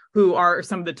minds, who are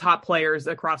some of the top players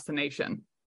across the nation.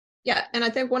 Yeah. And I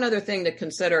think one other thing to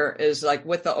consider is like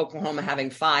with the Oklahoma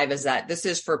having 5 is that this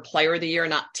is for player of the year,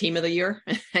 not team of the year.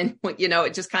 And,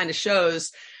 it just kind of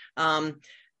shows, I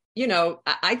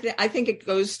think it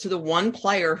goes to the one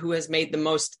player who has made the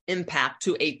most impact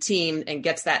to a team and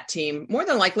gets that team more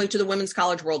than likely to the Women's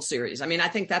College World Series. I mean, I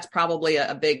think that's probably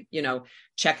a big,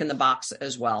 check in the box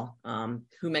as well.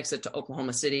 Who makes it to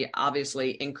Oklahoma City obviously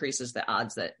increases the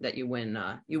odds that you win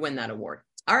that award.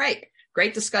 All right.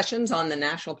 Great discussions on the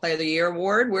National Player of the Year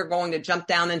award. We're going to jump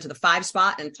down into the 5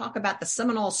 spot and talk about the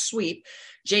Seminole sweep.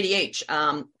 JDH,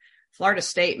 Florida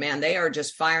State, man, they are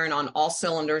just firing on all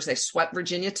cylinders. They swept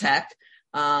Virginia Tech.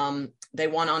 They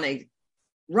won on a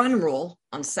run rule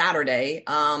on Saturday.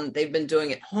 They've been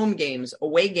doing it home games,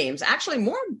 away games, actually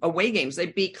more away games. They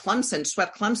beat Clemson,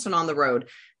 swept Clemson on the road.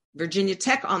 Virginia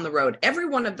Tech on the road. Every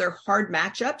one of their hard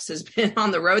matchups has been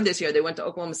on the road this year. They went to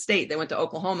Oklahoma State. They went to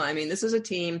Oklahoma. I mean, this is a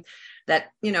team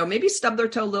that, maybe stubbed their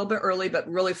toe a little bit early, but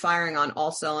really firing on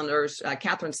all cylinders.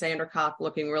 Catherine Sandercock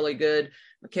looking really good.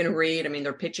 McKenna Reed, I mean,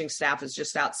 their pitching staff is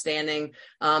just outstanding.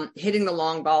 Hitting the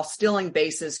long ball, stealing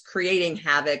bases, creating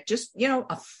havoc. Just,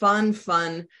 a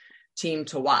fun team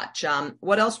to watch.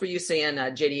 What else were you seeing,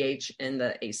 JDH, in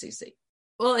the ACC?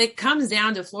 Well, it comes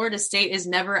down to Florida State is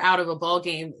never out of a ball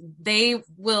game. They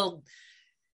will...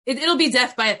 It'll be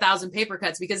death by 1,000 paper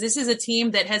cuts, because this is a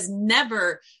team that has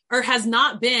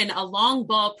not been a long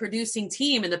ball producing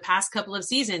team in the past couple of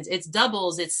seasons. It's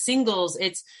doubles, it's singles,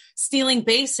 it's stealing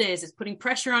bases, it's putting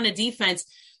pressure on a defense.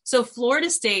 So Florida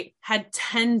State had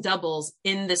 10 doubles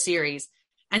in the series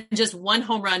and just 1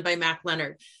 home run by Mac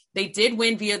Leonard. They did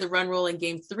win via the run rule in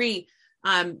game 3.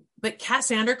 But Kat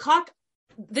Sandercock,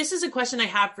 this is a question I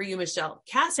have for you, Michelle.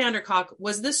 Kat Sandercock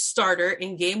was the starter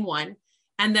in game 1.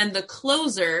 And then the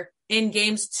closer in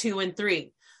games 2 and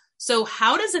 3. So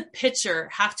how does a pitcher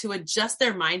have to adjust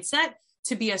their mindset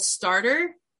to be a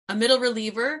starter, a middle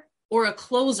reliever, or a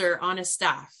closer on his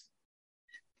staff?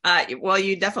 Well,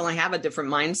 you definitely have a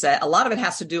different mindset. A lot of it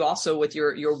has to do also with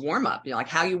your warm up, like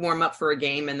how you warm up for a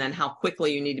game and then how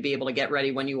quickly you need to be able to get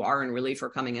ready when you are in relief or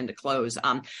coming into close.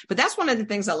 But that's one of the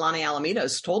things that Lonnie Alameda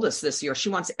has told us this year. She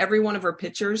wants every one of her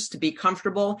pitchers to be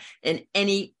comfortable in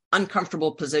any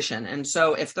uncomfortable position. And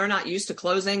so if they're not used to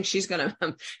closing, she's going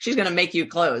to make you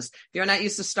close. If you're not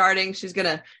used to starting, she's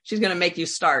going to make you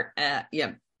start.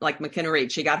 Like McKenna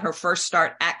Reed, she got her first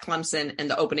start at Clemson in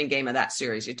the opening game of that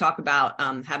series. You talk about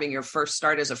having your first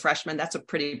start as a freshman. That's a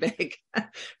pretty big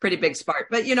spark.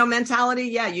 But, mentality,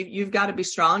 yeah, you've got to be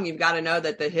strong. You've got to know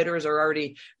that the hitters are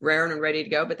already raring and ready to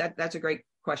go. But that's a great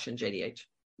question, JDH.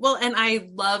 Well, and I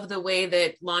love the way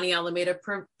that Lonnie Alameda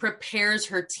prepares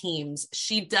her teams.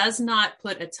 She does not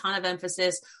put a ton of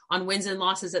emphasis on wins and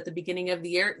losses at the beginning of the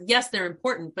year. Yes, they're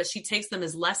important, but she takes them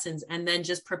as lessons and then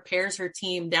just prepares her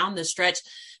team down the stretch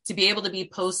to be able to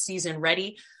be postseason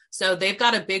ready. So they've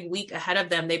got a big week ahead of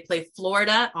them. They play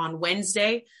Florida on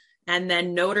Wednesday, and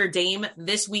then Notre Dame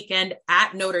this weekend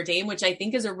at Notre Dame, which I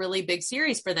think is a really big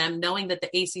series for them, knowing that the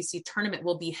ACC tournament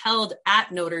will be held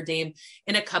at Notre Dame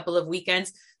in a couple of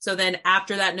weekends. So then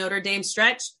after that Notre Dame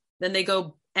stretch, then they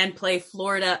go and play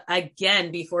Florida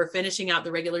again before finishing out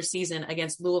the regular season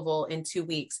against Louisville in 2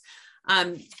 weeks.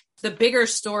 The bigger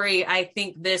story, I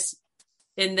think, this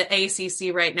in the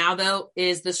ACC right now, though,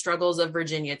 is the struggles of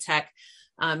Virginia Tech.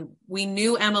 We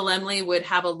knew Emma Lemley would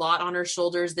have a lot on her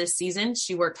shoulders this season.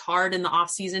 She worked hard in the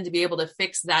offseason to be able to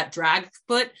fix that drag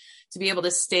foot, to be able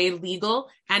to stay legal,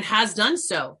 and has done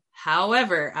so.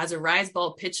 However, as a rise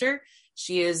ball pitcher,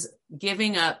 she is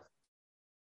giving up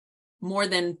more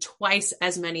than twice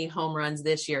as many home runs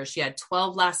this year. She had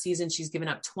 12 last season. She's given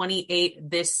up 28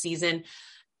 this season.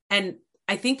 And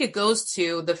I think it goes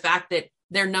to the fact that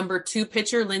their number 2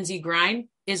 pitcher, Lindsey Grine,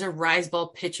 is a rise ball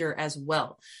pitcher as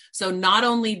well. So not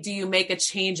only do you make a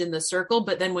change in the circle,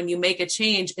 but then when you make a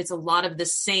change, it's a lot of the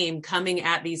same coming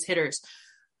at these hitters.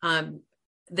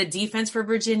 The defense for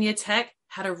Virginia Tech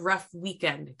had a rough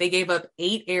weekend. They gave up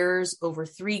 8 errors over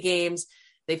 3 games.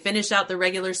 They finished out the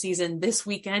regular season this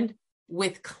weekend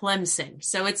with Clemson.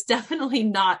 So it's definitely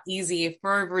not easy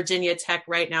for Virginia Tech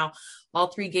right now. All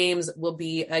 3 games will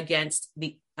be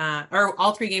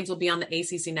all 3 games will be on the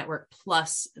ACC Network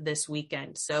Plus this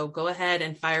weekend. So go ahead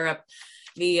and fire up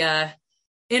the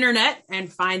internet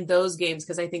and find those games,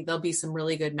 because I think there'll be some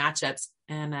really good matchups.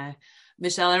 And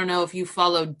Michelle, I don't know if you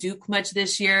followed Duke much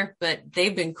this year, but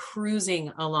they've been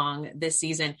cruising along this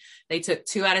season. They took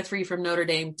 2 out of 3 from Notre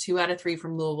Dame, 2 out of 3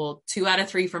 from Louisville, 2 out of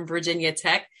 3 from Virginia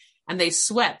Tech, and they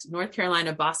swept North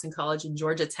Carolina, Boston College, and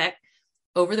Georgia Tech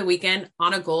over the weekend.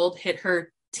 Anna Gold hit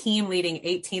her team-leading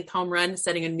 18th home run,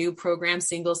 setting a new program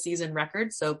single-season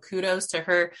record. So kudos to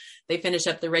her. They finish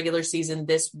up the regular season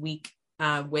this week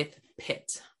with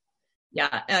Pitt.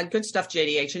 Yeah, good stuff,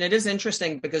 JDH. And it is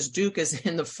interesting because Duke is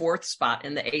in the 4th spot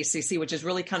in the ACC, which is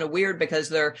really kind of weird because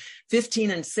they're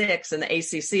 15-6 in the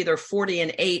ACC. They're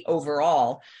 40-8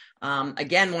 overall.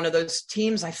 Again, one of those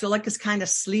teams I feel like is kind of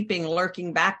sleeping,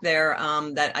 lurking back there,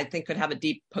 that I think could have a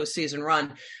deep postseason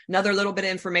run. Another little bit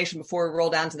of information before we roll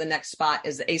down to the next spot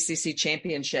is the ACC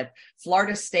championship.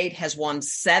 Florida State has won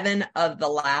 7 of the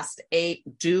last 8.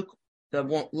 Duke, the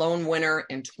lone winner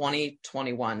in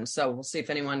 2021. So we'll see if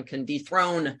anyone can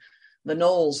dethrone the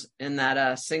Noles in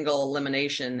that single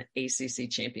elimination ACC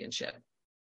championship.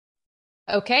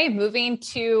 Okay, moving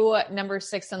to number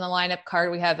 6 on the lineup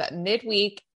card, we have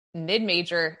midweek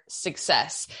mid-major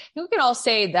success. We can all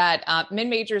say that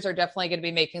mid-majors are definitely going to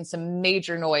be making some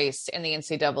major noise in the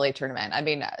NCAA tournament. I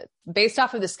mean, based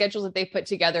off of the schedules that they've put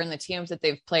together and the teams that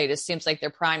they've played, it seems like they're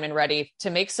primed and ready to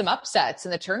make some upsets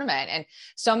in the tournament. And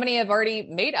so many have already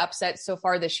made upsets so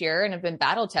far this year and have been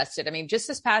battle tested. I mean, just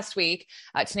this past week,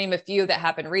 to name a few that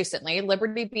happened recently,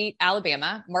 Liberty beat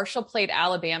Alabama. Marshall played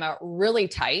Alabama really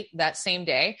tight that same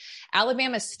day.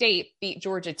 Alabama State beat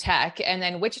Georgia Tech, and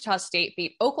then Wichita State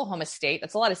beat Oklahoma State.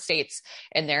 That's a lot of states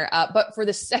in there, but for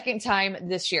the second time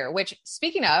this year, which,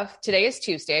 speaking of, today is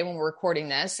Tuesday when we're recording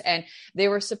this, and they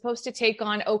were supposed to take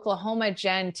on Oklahoma,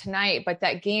 Jen, tonight, but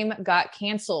that game got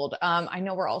canceled. I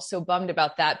know we're all so bummed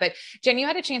about that, but Jen, you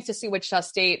had a chance to see Wichita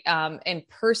State in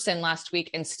person last week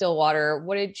in Stillwater.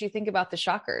 What did you think about the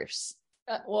Shockers?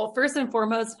 Well, first and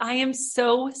foremost, I am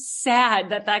so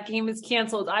sad that game is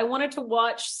canceled. I wanted to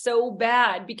watch so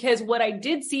bad because what I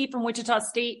did see from Wichita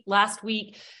State last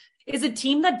week is a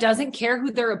team that doesn't care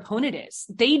who their opponent is.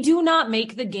 They do not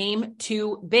make the game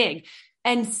too big.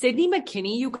 And Sydney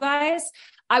McKinney, you guys,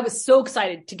 I was so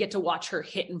excited to get to watch her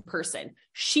hit in person.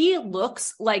 She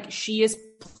looks like she is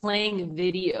playing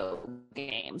video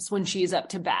games when she's up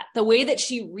to bat. The way that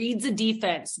she reads a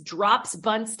defense, drops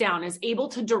bunts down, is able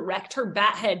to direct her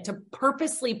bat head to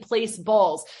purposely place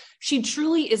balls. She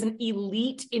truly is an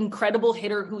elite, incredible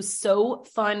hitter who's so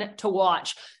fun to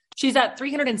watch. She's at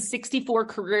 364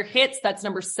 career hits. That's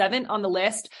number 7 on the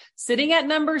list. Sitting at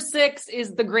number 6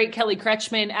 is the great Kelly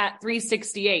Kretschmann at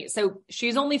 368. So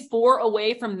she's only 4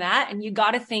 away from that. And you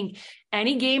got to think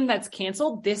any game that's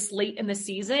canceled this late in the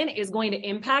season is going to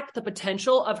impact the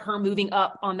potential of her moving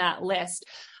up on that list.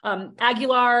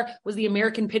 Aguilar was the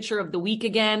American Pitcher of the Week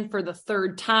again for the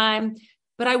 3rd time.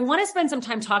 But I want to spend some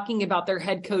time talking about their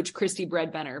head coach, Christy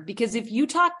Bredbenner, because if you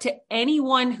talk to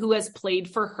anyone who has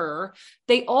played for her,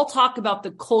 they all talk about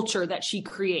the culture that she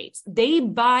creates. They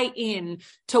buy in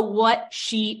to what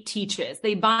she teaches.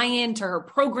 They buy into her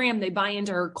program. They buy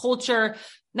into her culture. And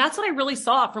that's what I really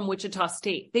saw from Wichita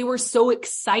State. They were so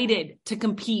excited to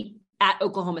compete at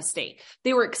Oklahoma State.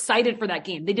 They were excited for that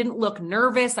game. They didn't look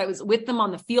nervous. I was with them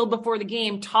on the field before the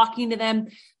game, talking to them.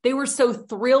 They were so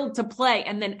thrilled to play.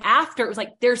 And then after, it was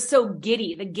like, they're so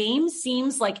giddy. The game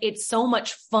seems like it's so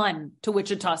much fun to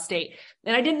Wichita State.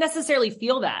 And I didn't necessarily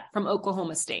feel that from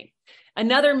Oklahoma State.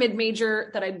 Another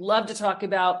mid-major that I'd love to talk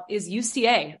about is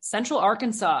UCA, Central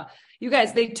Arkansas. You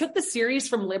guys, they took the series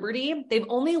from Liberty. They've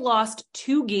only lost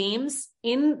 2 games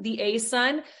in the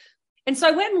ASUN. And so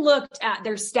I went and looked at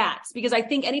their stats because I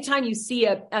think anytime you see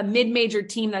a mid-major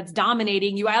team that's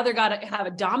dominating, you either got to have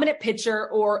a dominant pitcher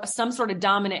or some sort of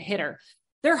dominant hitter.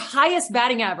 Their highest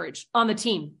batting average on the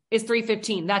team is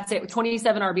 315. That's it, with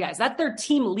 27 RBIs. That's their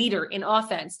team leader in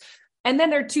offense. And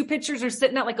then their 2 pitchers are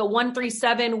sitting at like a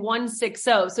 137,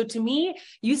 160. So to me,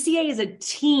 UCA is a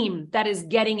team that is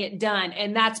getting it done,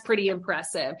 and that's pretty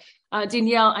impressive.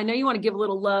 Danielle, I know you want to give a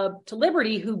little love to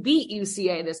Liberty, who beat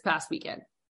UCA this past weekend.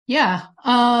 Yeah.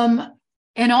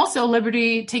 And also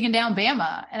Liberty taking down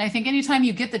Bama. And I think anytime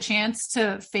you get the chance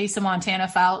to face a Montana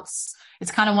Fouts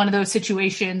it's kind of one of those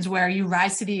situations where you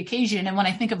rise to the occasion. And when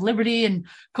I think of Liberty and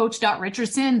Coach Dot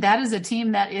Richardson, that is a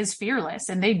team that is fearless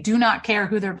and they do not care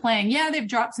who they're playing. Yeah, they've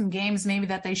dropped some games maybe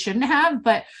that they shouldn't have,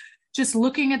 but just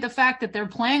looking at the fact that they're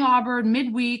playing Auburn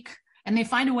midweek and they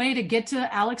find a way to get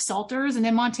to Alex Salters and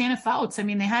then Montana Fouts. I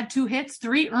mean, they had 2 hits,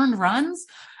 3 earned runs,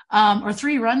 or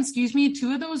 3 runs,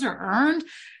 2 of those are earned.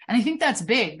 And I think that's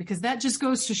big because that just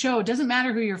goes to show it doesn't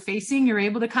matter who you're facing. You're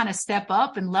able to kind of step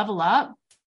up and level up.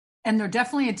 And they're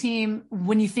definitely a team,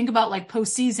 when you think about like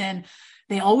postseason,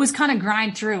 they always kind of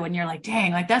grind through and you're like,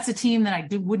 dang, like that's a team that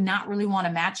I would not really want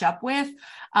to match up with.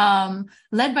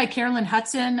 Led by Carolyn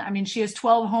Hudson. I mean, she has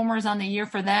 12 homers on the year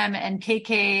for them, and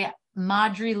KK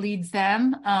Madry leads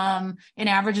them in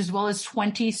average, as well as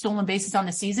 20 stolen bases on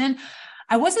the season.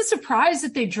 I wasn't surprised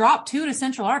that they dropped 2 to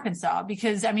Central Arkansas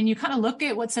because, I mean, you kind of look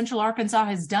at what Central Arkansas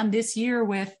has done this year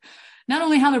with not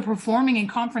only how they're performing in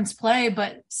conference play,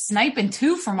 but sniping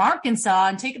 2 from Arkansas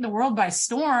and taking the world by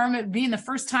storm, it being the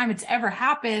first time it's ever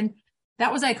happened.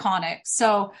 That was iconic.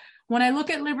 So when I look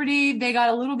at Liberty, they got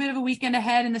a little bit of a weekend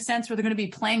ahead in the sense where they're going to be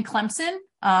playing Clemson.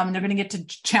 They're going to get to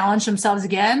challenge themselves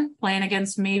again, playing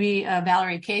against maybe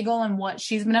Valerie Cagle and what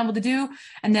she's been able to do.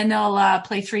 And then they'll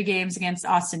play 3 games against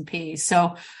Austin Peay.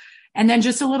 So, and then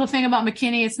just a little thing about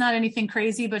McKinney. It's not anything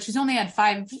crazy, but she's only had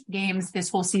 5 games this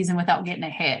whole season without getting a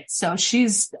hit. So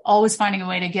she's always finding a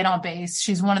way to get on base.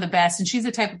 She's one of the best. And she's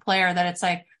the type of player that it's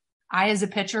like, I, as a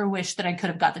pitcher, wish that I could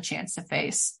have got the chance to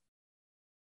face.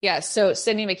 Yeah, so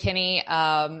Sydney McKinney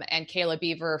and Kayla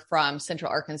Beaver from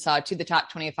Central Arkansas, to the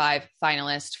top 25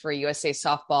 finalists for USA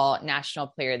Softball National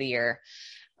Player of the Year.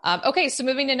 Okay, so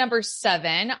moving to number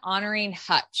 7, honoring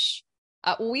Hutch.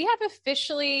 We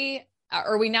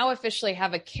now officially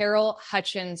have a Carol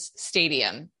Hutchins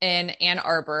Stadium in Ann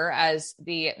Arbor, as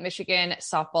the Michigan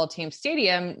softball team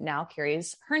stadium now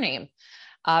carries her name.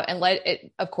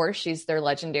 Of course, she's their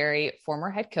legendary former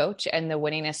head coach and the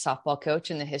winningest softball coach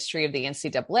in the history of the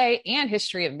NCAA and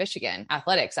history of Michigan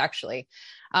athletics, actually.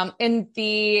 In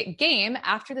the game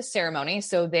after the ceremony,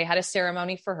 so they had a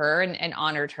ceremony for her and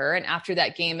honored her. And after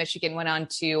that game, Michigan went on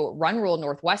to run rule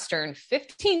Northwestern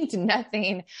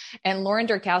 15-0. And Lauren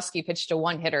Durkowski pitched a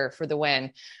 1-hitter for the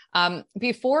win.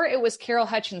 Before it was Carol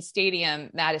Hutchins Stadium,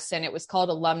 Madison, it was called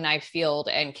Alumni Field.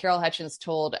 And Carol Hutchins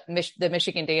told the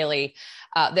Michigan Daily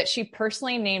that she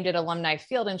personally named it Alumni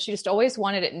Field. And she just always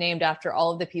wanted it named after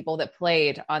all of the people that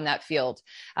played on that field.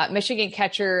 Michigan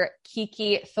catcher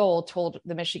Kiki Thole told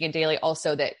the Michigan Daily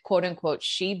also that, quote unquote,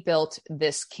 she built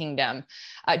this kingdom.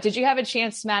 Did you have a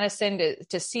chance, Madison,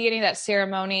 to see any of that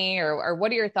ceremony, or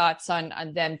what are your thoughts on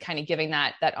them kind of giving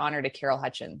that honor to Carol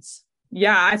Hutchins?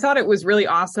 Yeah, I thought it was really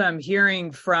awesome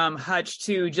hearing from Hutch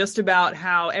too, just about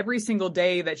how every single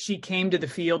day that she came to the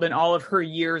field in all of her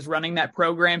years running that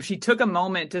program, she took a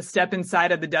moment to step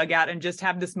inside of the dugout and just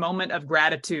have this moment of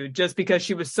gratitude, just because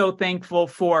she was so thankful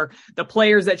for the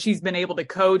players that she's been able to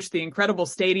coach, the incredible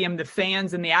stadium, the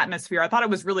fans, and the atmosphere. I thought it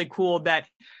was really cool that,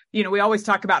 you know, we always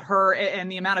talk about her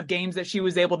and the amount of games that she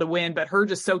was able to win, but her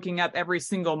just soaking up every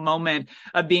single moment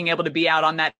of being able to be out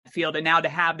on that field and now to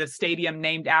have the stadium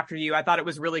named after you. I thought it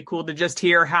was really cool to just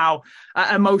hear how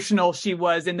emotional she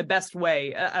was in the best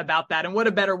way about that. And what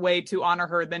a better way to honor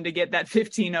her than to get that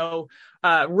 15-0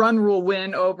 run rule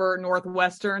win over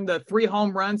Northwestern. The 3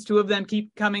 home runs, 2 of them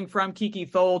keep coming from Kiki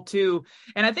Thole too.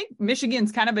 And I think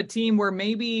Michigan's kind of a team where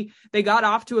maybe they got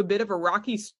off to a bit of a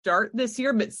rocky start this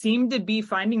year, but seemed to be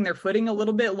finding their footing a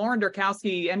little bit. Lauren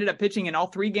Durkowski ended up pitching in all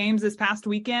 3 games this past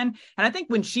weekend. And I think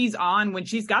when she's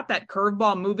got that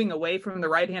curveball moving away from the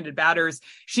right-handed batters,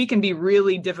 she can be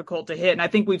really difficult to hit. And I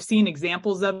think we've seen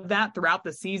examples of that throughout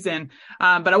the season.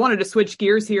 But I wanted to switch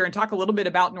gears here and talk a little bit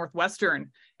about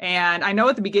Northwestern. And I know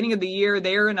at the beginning of the year,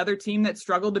 they're another team that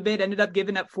struggled a bit, ended up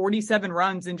giving up 47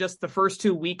 runs in just the first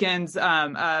 2 weekends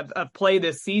of play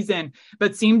this season,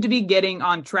 but seemed to be getting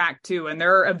on track too. And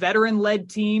they're a veteran-led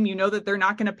team. You know that they're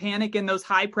not going to panic in those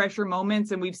high-pressure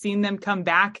moments, and we've seen them come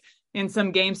back in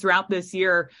some games throughout this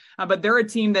year. But they're a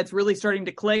team that's really starting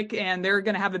to click, and they're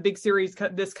going to have a big series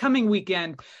this coming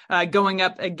weekend going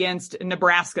up against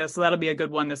Nebraska. So that'll be a good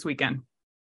one this weekend.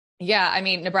 Yeah, I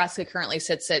mean, Nebraska currently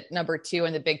sits at number 2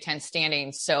 in the Big Ten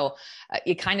standings. So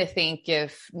you kind of think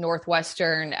if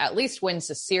Northwestern at least wins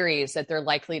the series, that they're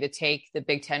likely to take the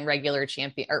Big Ten regular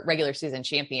season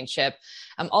championship.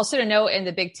 Also to note in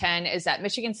the Big Ten is that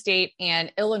Michigan State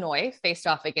and Illinois faced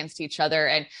off against each other.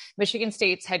 And Michigan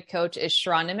State's head coach is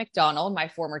Sharonda McDonald, my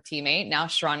former teammate, now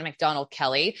Sharonda McDonald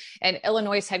Kelly. And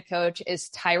Illinois' head coach is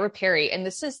Tyra Perry. And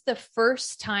this is the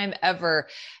first time ever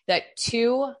that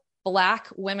 2 Black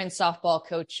women's softball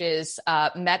coaches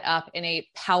met up in a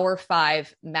Power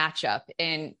 5 matchup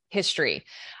in history.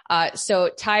 So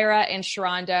Tyra and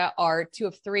Sharonda are 2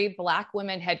 of 3 Black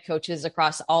women head coaches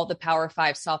across all the Power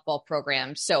 5 softball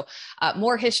programs. So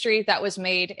more history that was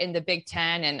made in the Big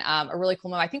Ten, and a really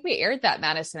cool moment. I think we aired that,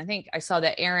 Madison. I think I saw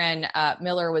that Aaron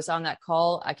Miller was on that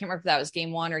call. I can't remember if that was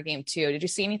game 1 or game 2. Did you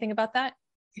see anything about that?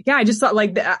 Yeah, I just thought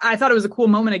I thought it was a cool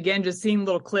moment again, just seeing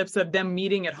little clips of them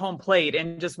meeting at home plate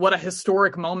and just what a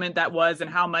historic moment that was and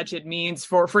how much it means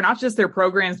for not just their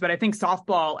programs, but I think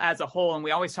softball as a whole. And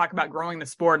we always talk about growing the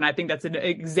sport. And I think that's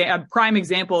a prime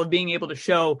example of being able to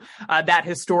show that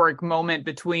historic moment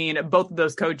between both of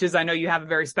those coaches. I know you have a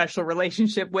very special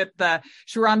relationship with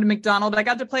Sharonda McDonald. I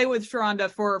got to play with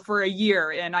Sharonda for a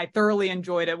year and I thoroughly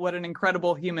enjoyed it. What an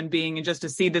incredible human being. And just to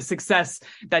see the success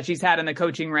that she's had in the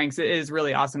coaching ranks is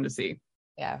really awesome to see.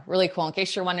 Yeah, really cool. In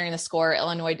case you're wondering the score,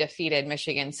 Illinois defeated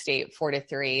Michigan State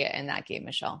 4-3 in that game,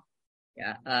 Michelle.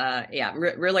 Yeah,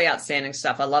 really outstanding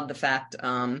stuff. I love the fact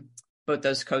both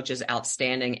those coaches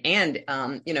outstanding, and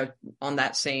on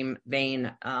that same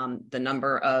vein, the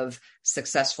number of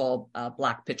successful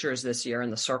Black pitchers this year in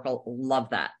the circle.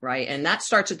 Love that, right? And that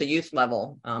starts at the youth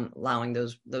level, allowing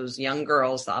those young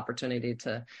girls the opportunity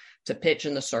to pitch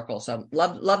in the circle. So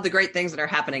love the great things that are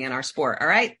happening in our sport. All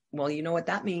right. Well, you know what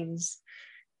that means.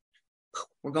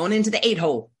 We're going into the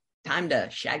 8-hole. Time to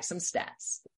shag some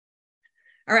stats.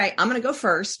 All right. I'm going to go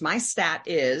first. My stat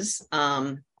is,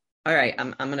 all right.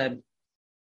 I'm going to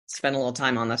spend a little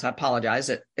time on this. I apologize.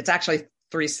 It's actually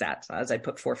 3 stats as I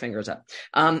put 4 fingers up.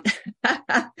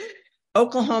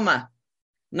 Oklahoma,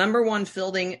 number 1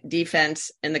 fielding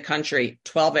defense in the country,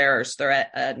 12 errors. They're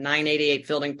at a 988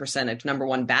 fielding percentage. Number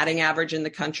 1 batting average in the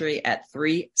country at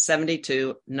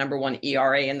 372. Number 1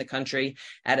 ERA in the country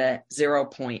at a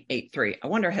 0.83. I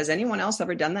wonder, has anyone else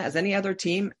ever done that? Has any other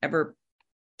team ever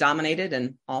dominated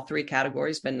in all 3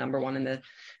 categories, been number 1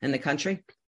 in the country?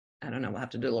 I don't know. We'll have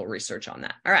to do a little research on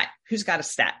that. All right. Who's got a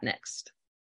stat next?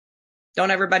 Don't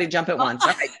everybody jump at once.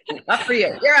 All right, up for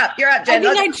you. You're up, Jen.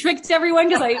 I think I tricked everyone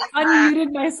because I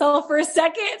unmuted myself for a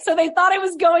second. So they thought I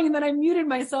was going and then I muted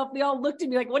myself. They all looked at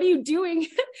me like, what are you doing?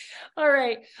 All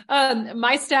right.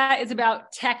 My stat is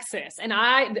about Texas. And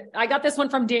I got this one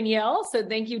from Danielle. So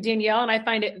thank you, Danielle. And I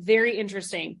find it very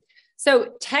interesting. So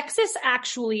Texas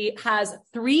actually has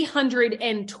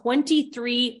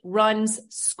 323 runs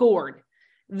scored.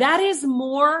 That is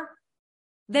more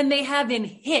than they have in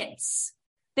hits.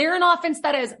 They're an offense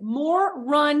that has more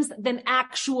runs than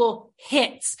actual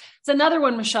hits. It's another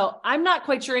one, Michelle. I'm not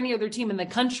quite sure any other team in the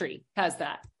country has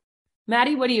that.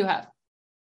 Maddie, what do you have?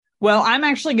 Well, I'm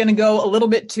actually going to go a little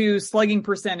bit to slugging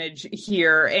percentage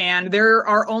here. And there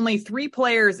are only 3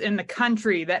 players in the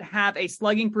country that have a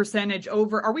slugging percentage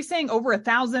over, are we saying over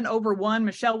 1,000, over 1?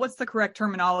 Michelle, what's the correct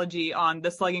terminology on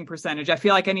the slugging percentage? I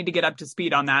feel like I need to get up to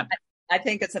speed on that. I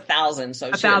think it's 1,000. So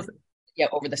 1,000. Yeah,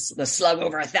 over the slug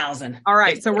over 1,000. All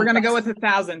right, so we're going to go with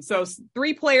 1,000. So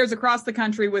 3 players across the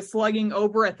country with slugging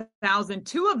over 1,000.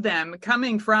 2 of them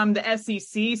coming from the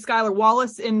SEC. Skylar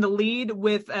Wallace in the lead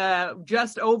with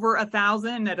just over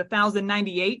 1,000 at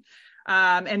 1,098.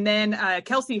 And then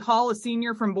Kelsey Hall, a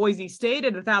senior from Boise State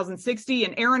at 1,060,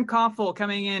 and Aaron Koffel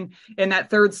coming in that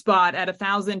 3rd spot at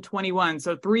 1,021.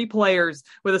 So 3 players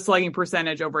with a slugging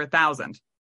percentage over 1,000.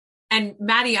 And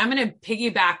Maddie, I'm going to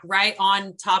piggyback right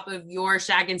on top of your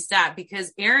shag and stat,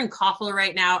 because Aaron Koffel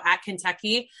right now at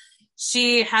Kentucky,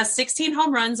 she has 16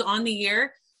 home runs on the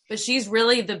year, but she's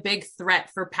really the big threat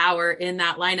for power in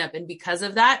that lineup. And because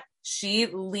of that, she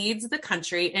leads the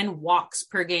country in walks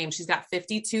per game. She's got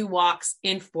 52 walks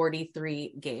in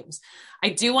 43 games. I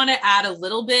do want to add a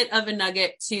little bit of a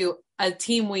nugget to a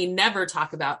team we never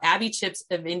talk about. Abby Chips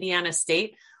of Indiana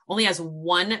State only has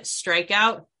 1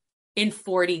 strikeout in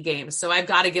 40 games. So I've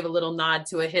got to give a little nod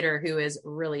to a hitter who is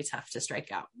really tough to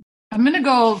strike out. I'm going to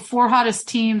go 4 hottest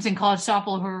teams in college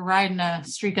softball who are riding a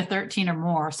streak of 13 or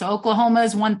more. So Oklahoma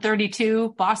is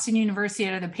 132, Boston University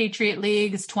out of the Patriot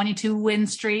League is 22 win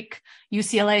streak,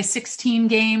 UCLA 16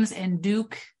 games, and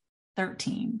Duke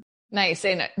 13. Nice.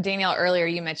 And Danielle, earlier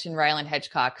you mentioned Ryland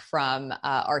Hedgecock from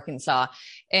Arkansas.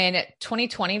 In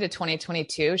 2020 to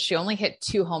 2022, she only hit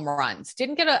 2 home runs.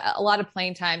 Didn't get a lot of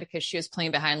playing time because she was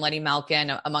playing behind Letty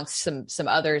Malkin amongst some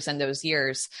others in those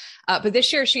years. But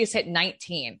this year she has hit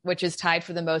 19, which is tied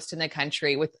for the most in the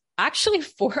country with actually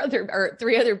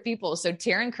 3 other people. So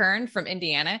Taryn Kern from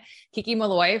Indiana, Kiki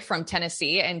Malloy from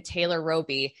Tennessee, and Taylor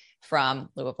Roby from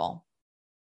Louisville.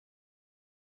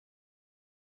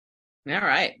 All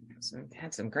right. So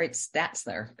had some great stats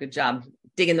there. Good job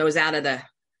digging those out of the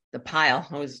pile.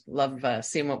 I always love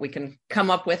seeing what we can come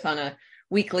up with on a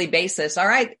weekly basis. All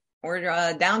right. We're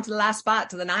down to the last spot,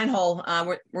 to the 9-hole.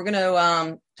 We're going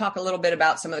to talk a little bit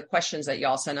about some of the questions that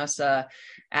y'all sent us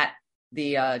at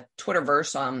the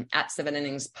Twitterverse at 7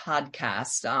 Innings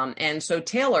Podcast. And so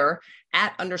Taylor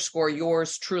at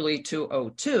 _yours truly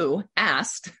 202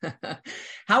 asked,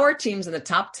 how are teams in the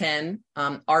top 10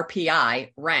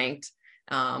 RPI ranked?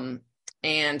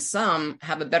 And some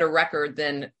have a better record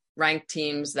than ranked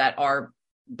teams that are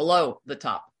below the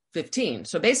top 15.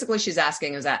 So basically she's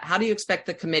asking is that how do you expect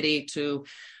the committee to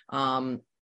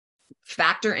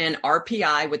factor in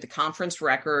RPI with the conference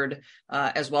record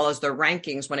as well as their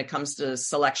rankings when it comes to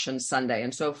Selection Sunday?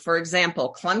 And so, for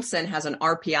example, Clemson has an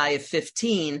RPI of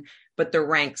 15, but they're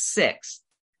ranked 6th.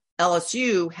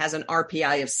 LSU has an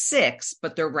RPI of 6,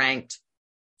 but they're ranked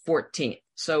 14th.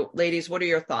 So, ladies, what are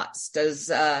your thoughts? Does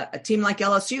a team like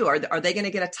LSU, are they going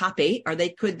to get a top 8?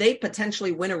 Could they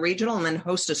potentially win a regional and then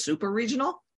host a super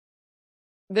regional?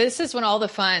 This is when all the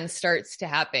fun starts to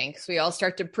happen because we all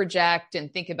start to project and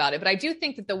think about it. But I do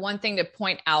think that the one thing to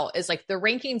point out is like the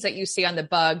rankings that you see on the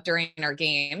bug during our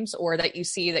games, or that you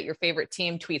see that your favorite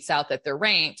team tweets out that they're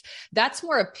ranked. That's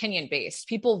more opinion based.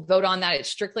 People vote on that. It's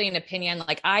strictly an opinion.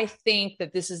 Like, I think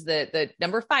that this is the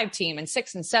number 5 team and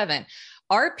 6 and 7.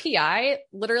 RPI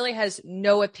literally has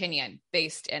no opinion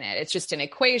based in it. It's just an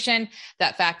equation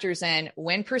that factors in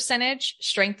win percentage,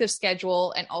 strength of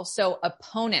schedule, and also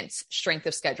opponent's strength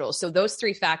of schedule. So those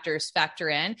 3 factors factor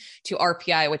in to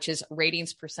RPI, which is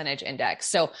ratings percentage index.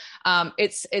 So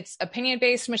it's opinion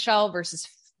based, Michelle, versus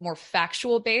more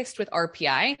factual based with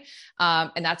RPI.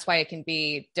 And that's why it can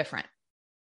be different.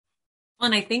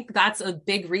 And I think that's a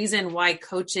big reason why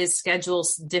coaches schedule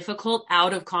difficult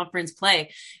out of conference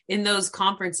play in those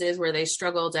conferences where they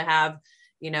struggle to have,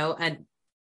 an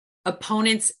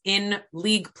opponents in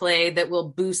league play that will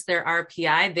boost their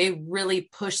RPI. They really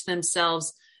push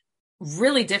themselves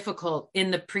really difficult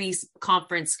in the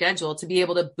pre-conference schedule to be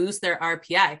able to boost their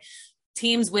RPI.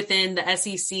 Teams within the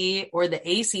SEC or the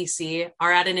ACC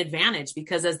are at an advantage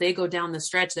because as they go down the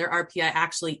stretch, their RPI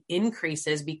actually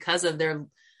increases because of the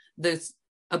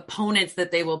opponents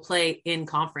that they will play in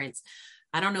conference.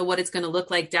 I don't know what it's going to look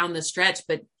like down the stretch,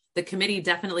 but the committee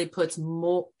definitely puts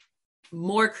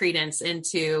more credence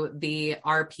into the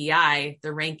RPI. The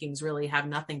rankings really have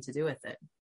nothing to do with it.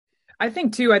 I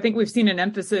think we've seen an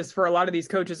emphasis for a lot of these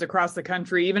coaches across the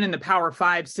country, even in the Power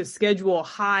Fives, to schedule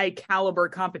high caliber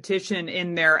competition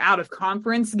in their out of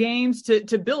conference games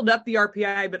to build up the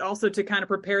RPI, but also to kind of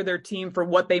prepare their team for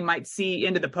what they might see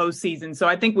into the postseason. So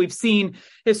I think we've seen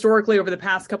historically over the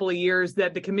past couple of years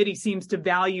that the committee seems to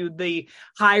value the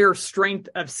higher strength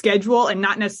of schedule and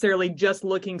not necessarily just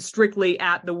looking strictly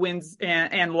at the wins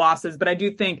and losses. But I do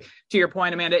think, to your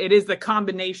point, Amanda, it is the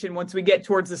combination once we get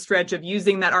towards the stretch of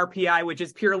using that RPI, which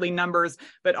is purely numbers,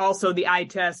 but also the eye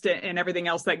test and everything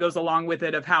else that goes along with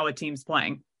it of how a team's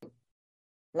playing.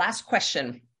 Last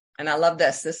question. And I love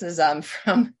this. This is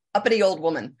from Uppity Old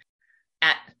Woman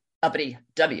at Uppity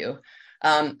W.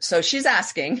 So she's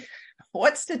asking,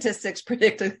 what statistics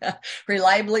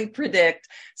reliably predict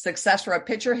success for a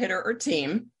pitcher, hitter, or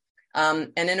team?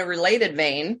 And in a related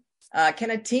vein, can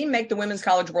a team make the Women's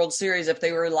College World Series if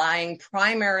they were relying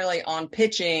primarily on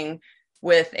pitching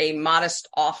with a modest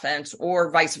offense, or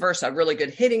vice versa, a really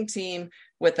good hitting team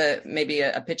with maybe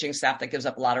a pitching staff that gives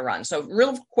up a lot of runs? So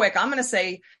real quick, I'm going to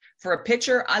say for a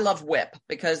pitcher, I love WHIP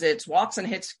because it's walks and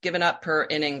hits given up per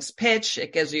innings pitch.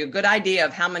 It gives you a good idea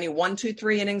of how many 1, 2,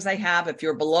 3 innings they have. If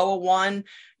you're below a 1,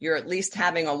 you're at least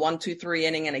having a 1, 2, 3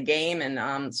 inning in a game.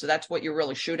 And so that's what you're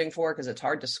really shooting for, because it's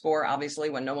hard to score,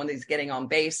 obviously, when no one is getting on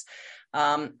base.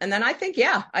 And then I think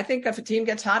if a team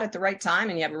gets hot at the right time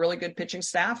and you have a really good pitching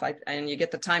staff and you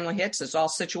get the timely hits, it's all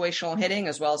situational hitting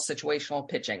as well as situational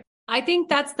pitching. I think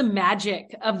that's the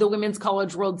magic of the Women's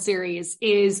College World Series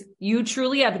is you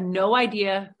truly have no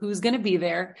idea who's going to be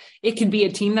there. It could be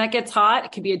a team that gets hot.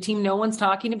 It could be a team no one's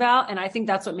talking about. And I think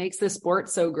that's what makes this sport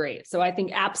so great. So I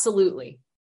think absolutely.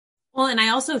 Well, and I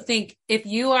also think if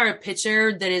you are a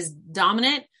pitcher that is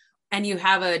dominant, and you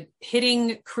have a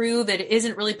hitting crew that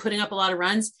isn't really putting up a lot of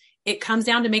runs, it comes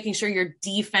down to making sure your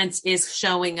defense is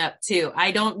showing up too.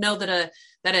 I don't know that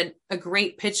a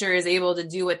great pitcher is able to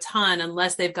do a ton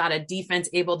unless they've got a defense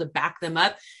able to back them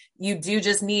up. You do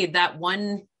just need that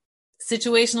one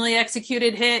situationally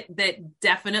executed hit that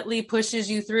definitely pushes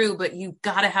you through, but you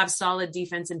got to have solid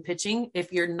defense and pitching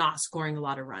if you're not scoring a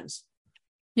lot of runs.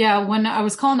 Yeah, when I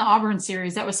was calling the Auburn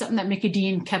series, that was something that Mickey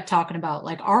Dean kept talking about.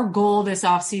 Like, our goal this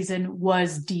offseason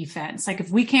was defense. Like, if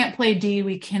we can't play D,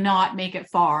 we cannot make it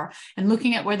far. And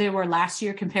looking at where they were last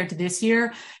year compared to this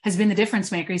year has been the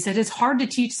difference maker. He said it's hard to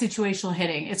teach situational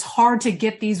hitting. It's hard to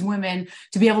get these women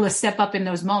to be able to step up in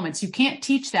those moments. You can't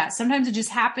teach that. Sometimes it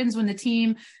just happens when the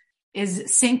team is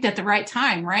synced at the right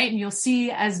time, right? And you'll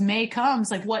see as May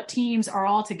comes, like what teams are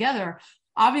all together.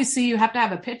 obviously you have to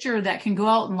have a pitcher that can go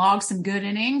out and log some good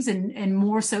innings and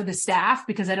more so the staff,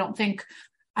 because I think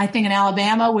in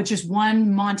Alabama with just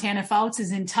one Montana Fouts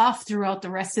is in tough throughout the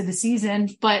rest of the season,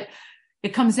 but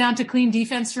it comes down to clean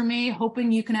defense for me,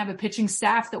 hoping you can have a pitching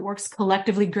staff that works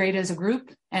collectively great as a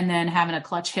group, and then having a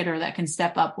clutch hitter that can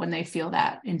step up when they feel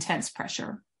that intense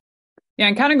pressure. Yeah,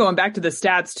 and kind of going back to the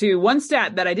stats too, one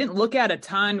stat that I didn't look at a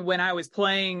ton when I was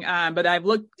playing, but I've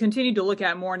continued to look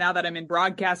at more now that I'm in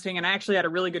broadcasting. And I actually had a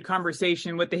really good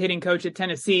conversation with the hitting coach at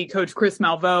Tennessee, Coach Chris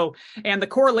Malveaux, and the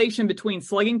correlation between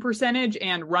slugging percentage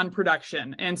and run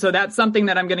production. And so that's something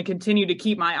that I'm going to continue to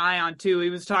keep my eye on too. He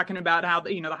was talking about how,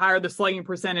 the higher the slugging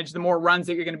percentage, the more runs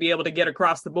that you're going to be able to get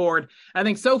across the board. I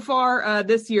think so far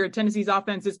this year, Tennessee's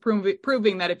offense is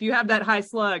proving that if you have that high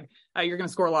slug, you're going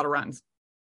to score a lot of runs.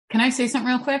 Can I say something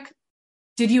real quick?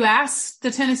 Did you ask the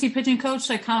Tennessee pitching coach,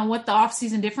 kind of what the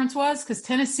offseason difference was? Because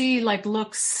Tennessee,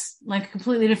 looks like a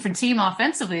completely different team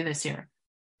offensively this year.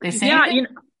 They say anything?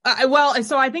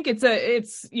 So I think it's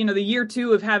the year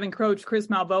two of having Coach Chris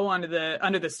Malveaux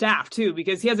under the staff too,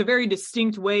 because he has a very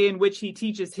distinct way in which he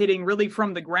teaches hitting really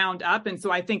from the ground up. And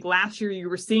so I think last year you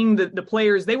were seeing the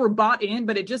players, they were bought in,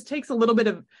 but it just takes a little bit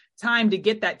of time to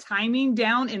get that timing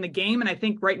down in the game. And I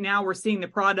think right now we're seeing the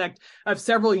product of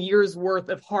several years worth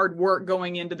of hard work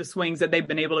going into the swings that they've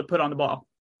been able to put on the ball.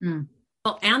 Mm.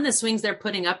 Well, and the swings they're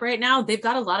putting up right now, they've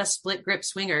got a lot of split grip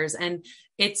swingers, and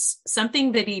it's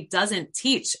something that he doesn't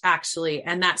teach actually.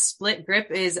 And that split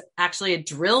grip is actually a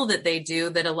drill that they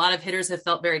do that a lot of hitters have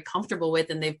felt very comfortable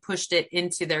with, and they've pushed it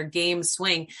into their game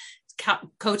swing.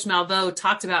 Coach Malveaux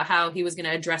talked about how he was going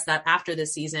to address that after the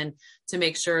season to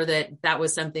make sure that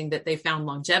was something that they found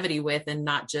longevity with and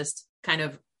not just kind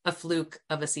of a fluke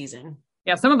of a season.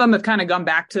 Yeah, some of them have kind of gone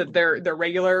back to their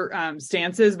regular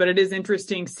stances, but it is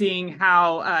interesting seeing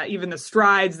how even the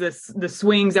strides, the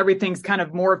swings, everything's kind of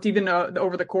morphed even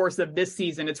over the course of this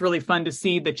season. It's really fun to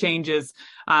see the changes,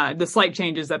 the slight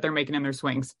changes that they're making in their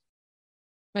swings.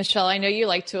 Michelle, I know you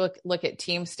like to look at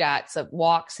team stats of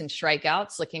walks and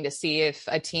strikeouts, looking to see if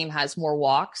a team has more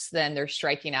walks than they're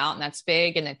striking out, and that's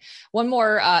big. And then one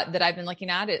more that I've been looking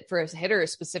at it for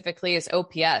hitters specifically is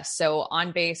OPS. So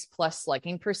on base plus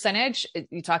slugging percentage.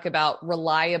 You talk about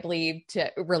reliably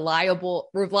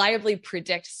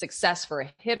predict success for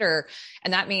a hitter.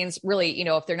 And that means really,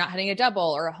 if they're not hitting a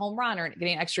double or a home run or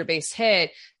getting an extra base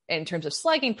hit, in terms of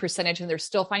slugging percentage, and they're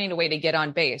still finding a way to get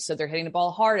on base. So they're hitting the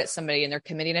ball hard at somebody and they're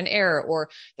committing an error, or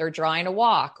they're drawing a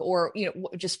walk, or,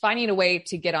 just finding a way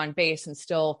to get on base and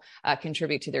still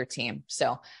contribute to their team.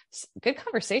 So good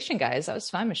conversation, guys. That was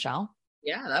fun, Michelle.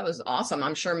 Yeah, that was awesome.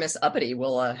 I'm sure Miss Uppity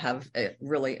will have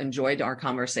really enjoyed our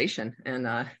conversation, and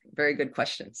very good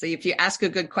question. See, if you ask a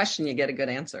good question, you get a good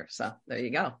answer. So there you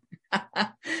go.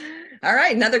 All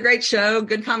right. Another great show.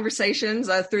 Good conversations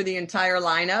through the entire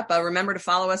lineup. Remember to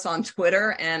follow us on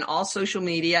Twitter and all social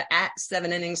media at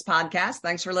 7 Innings Podcast.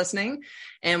 Thanks for listening.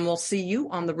 And we'll see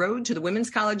you on the road to the Women's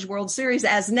College World Series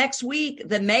as next week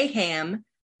the mayhem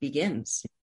begins.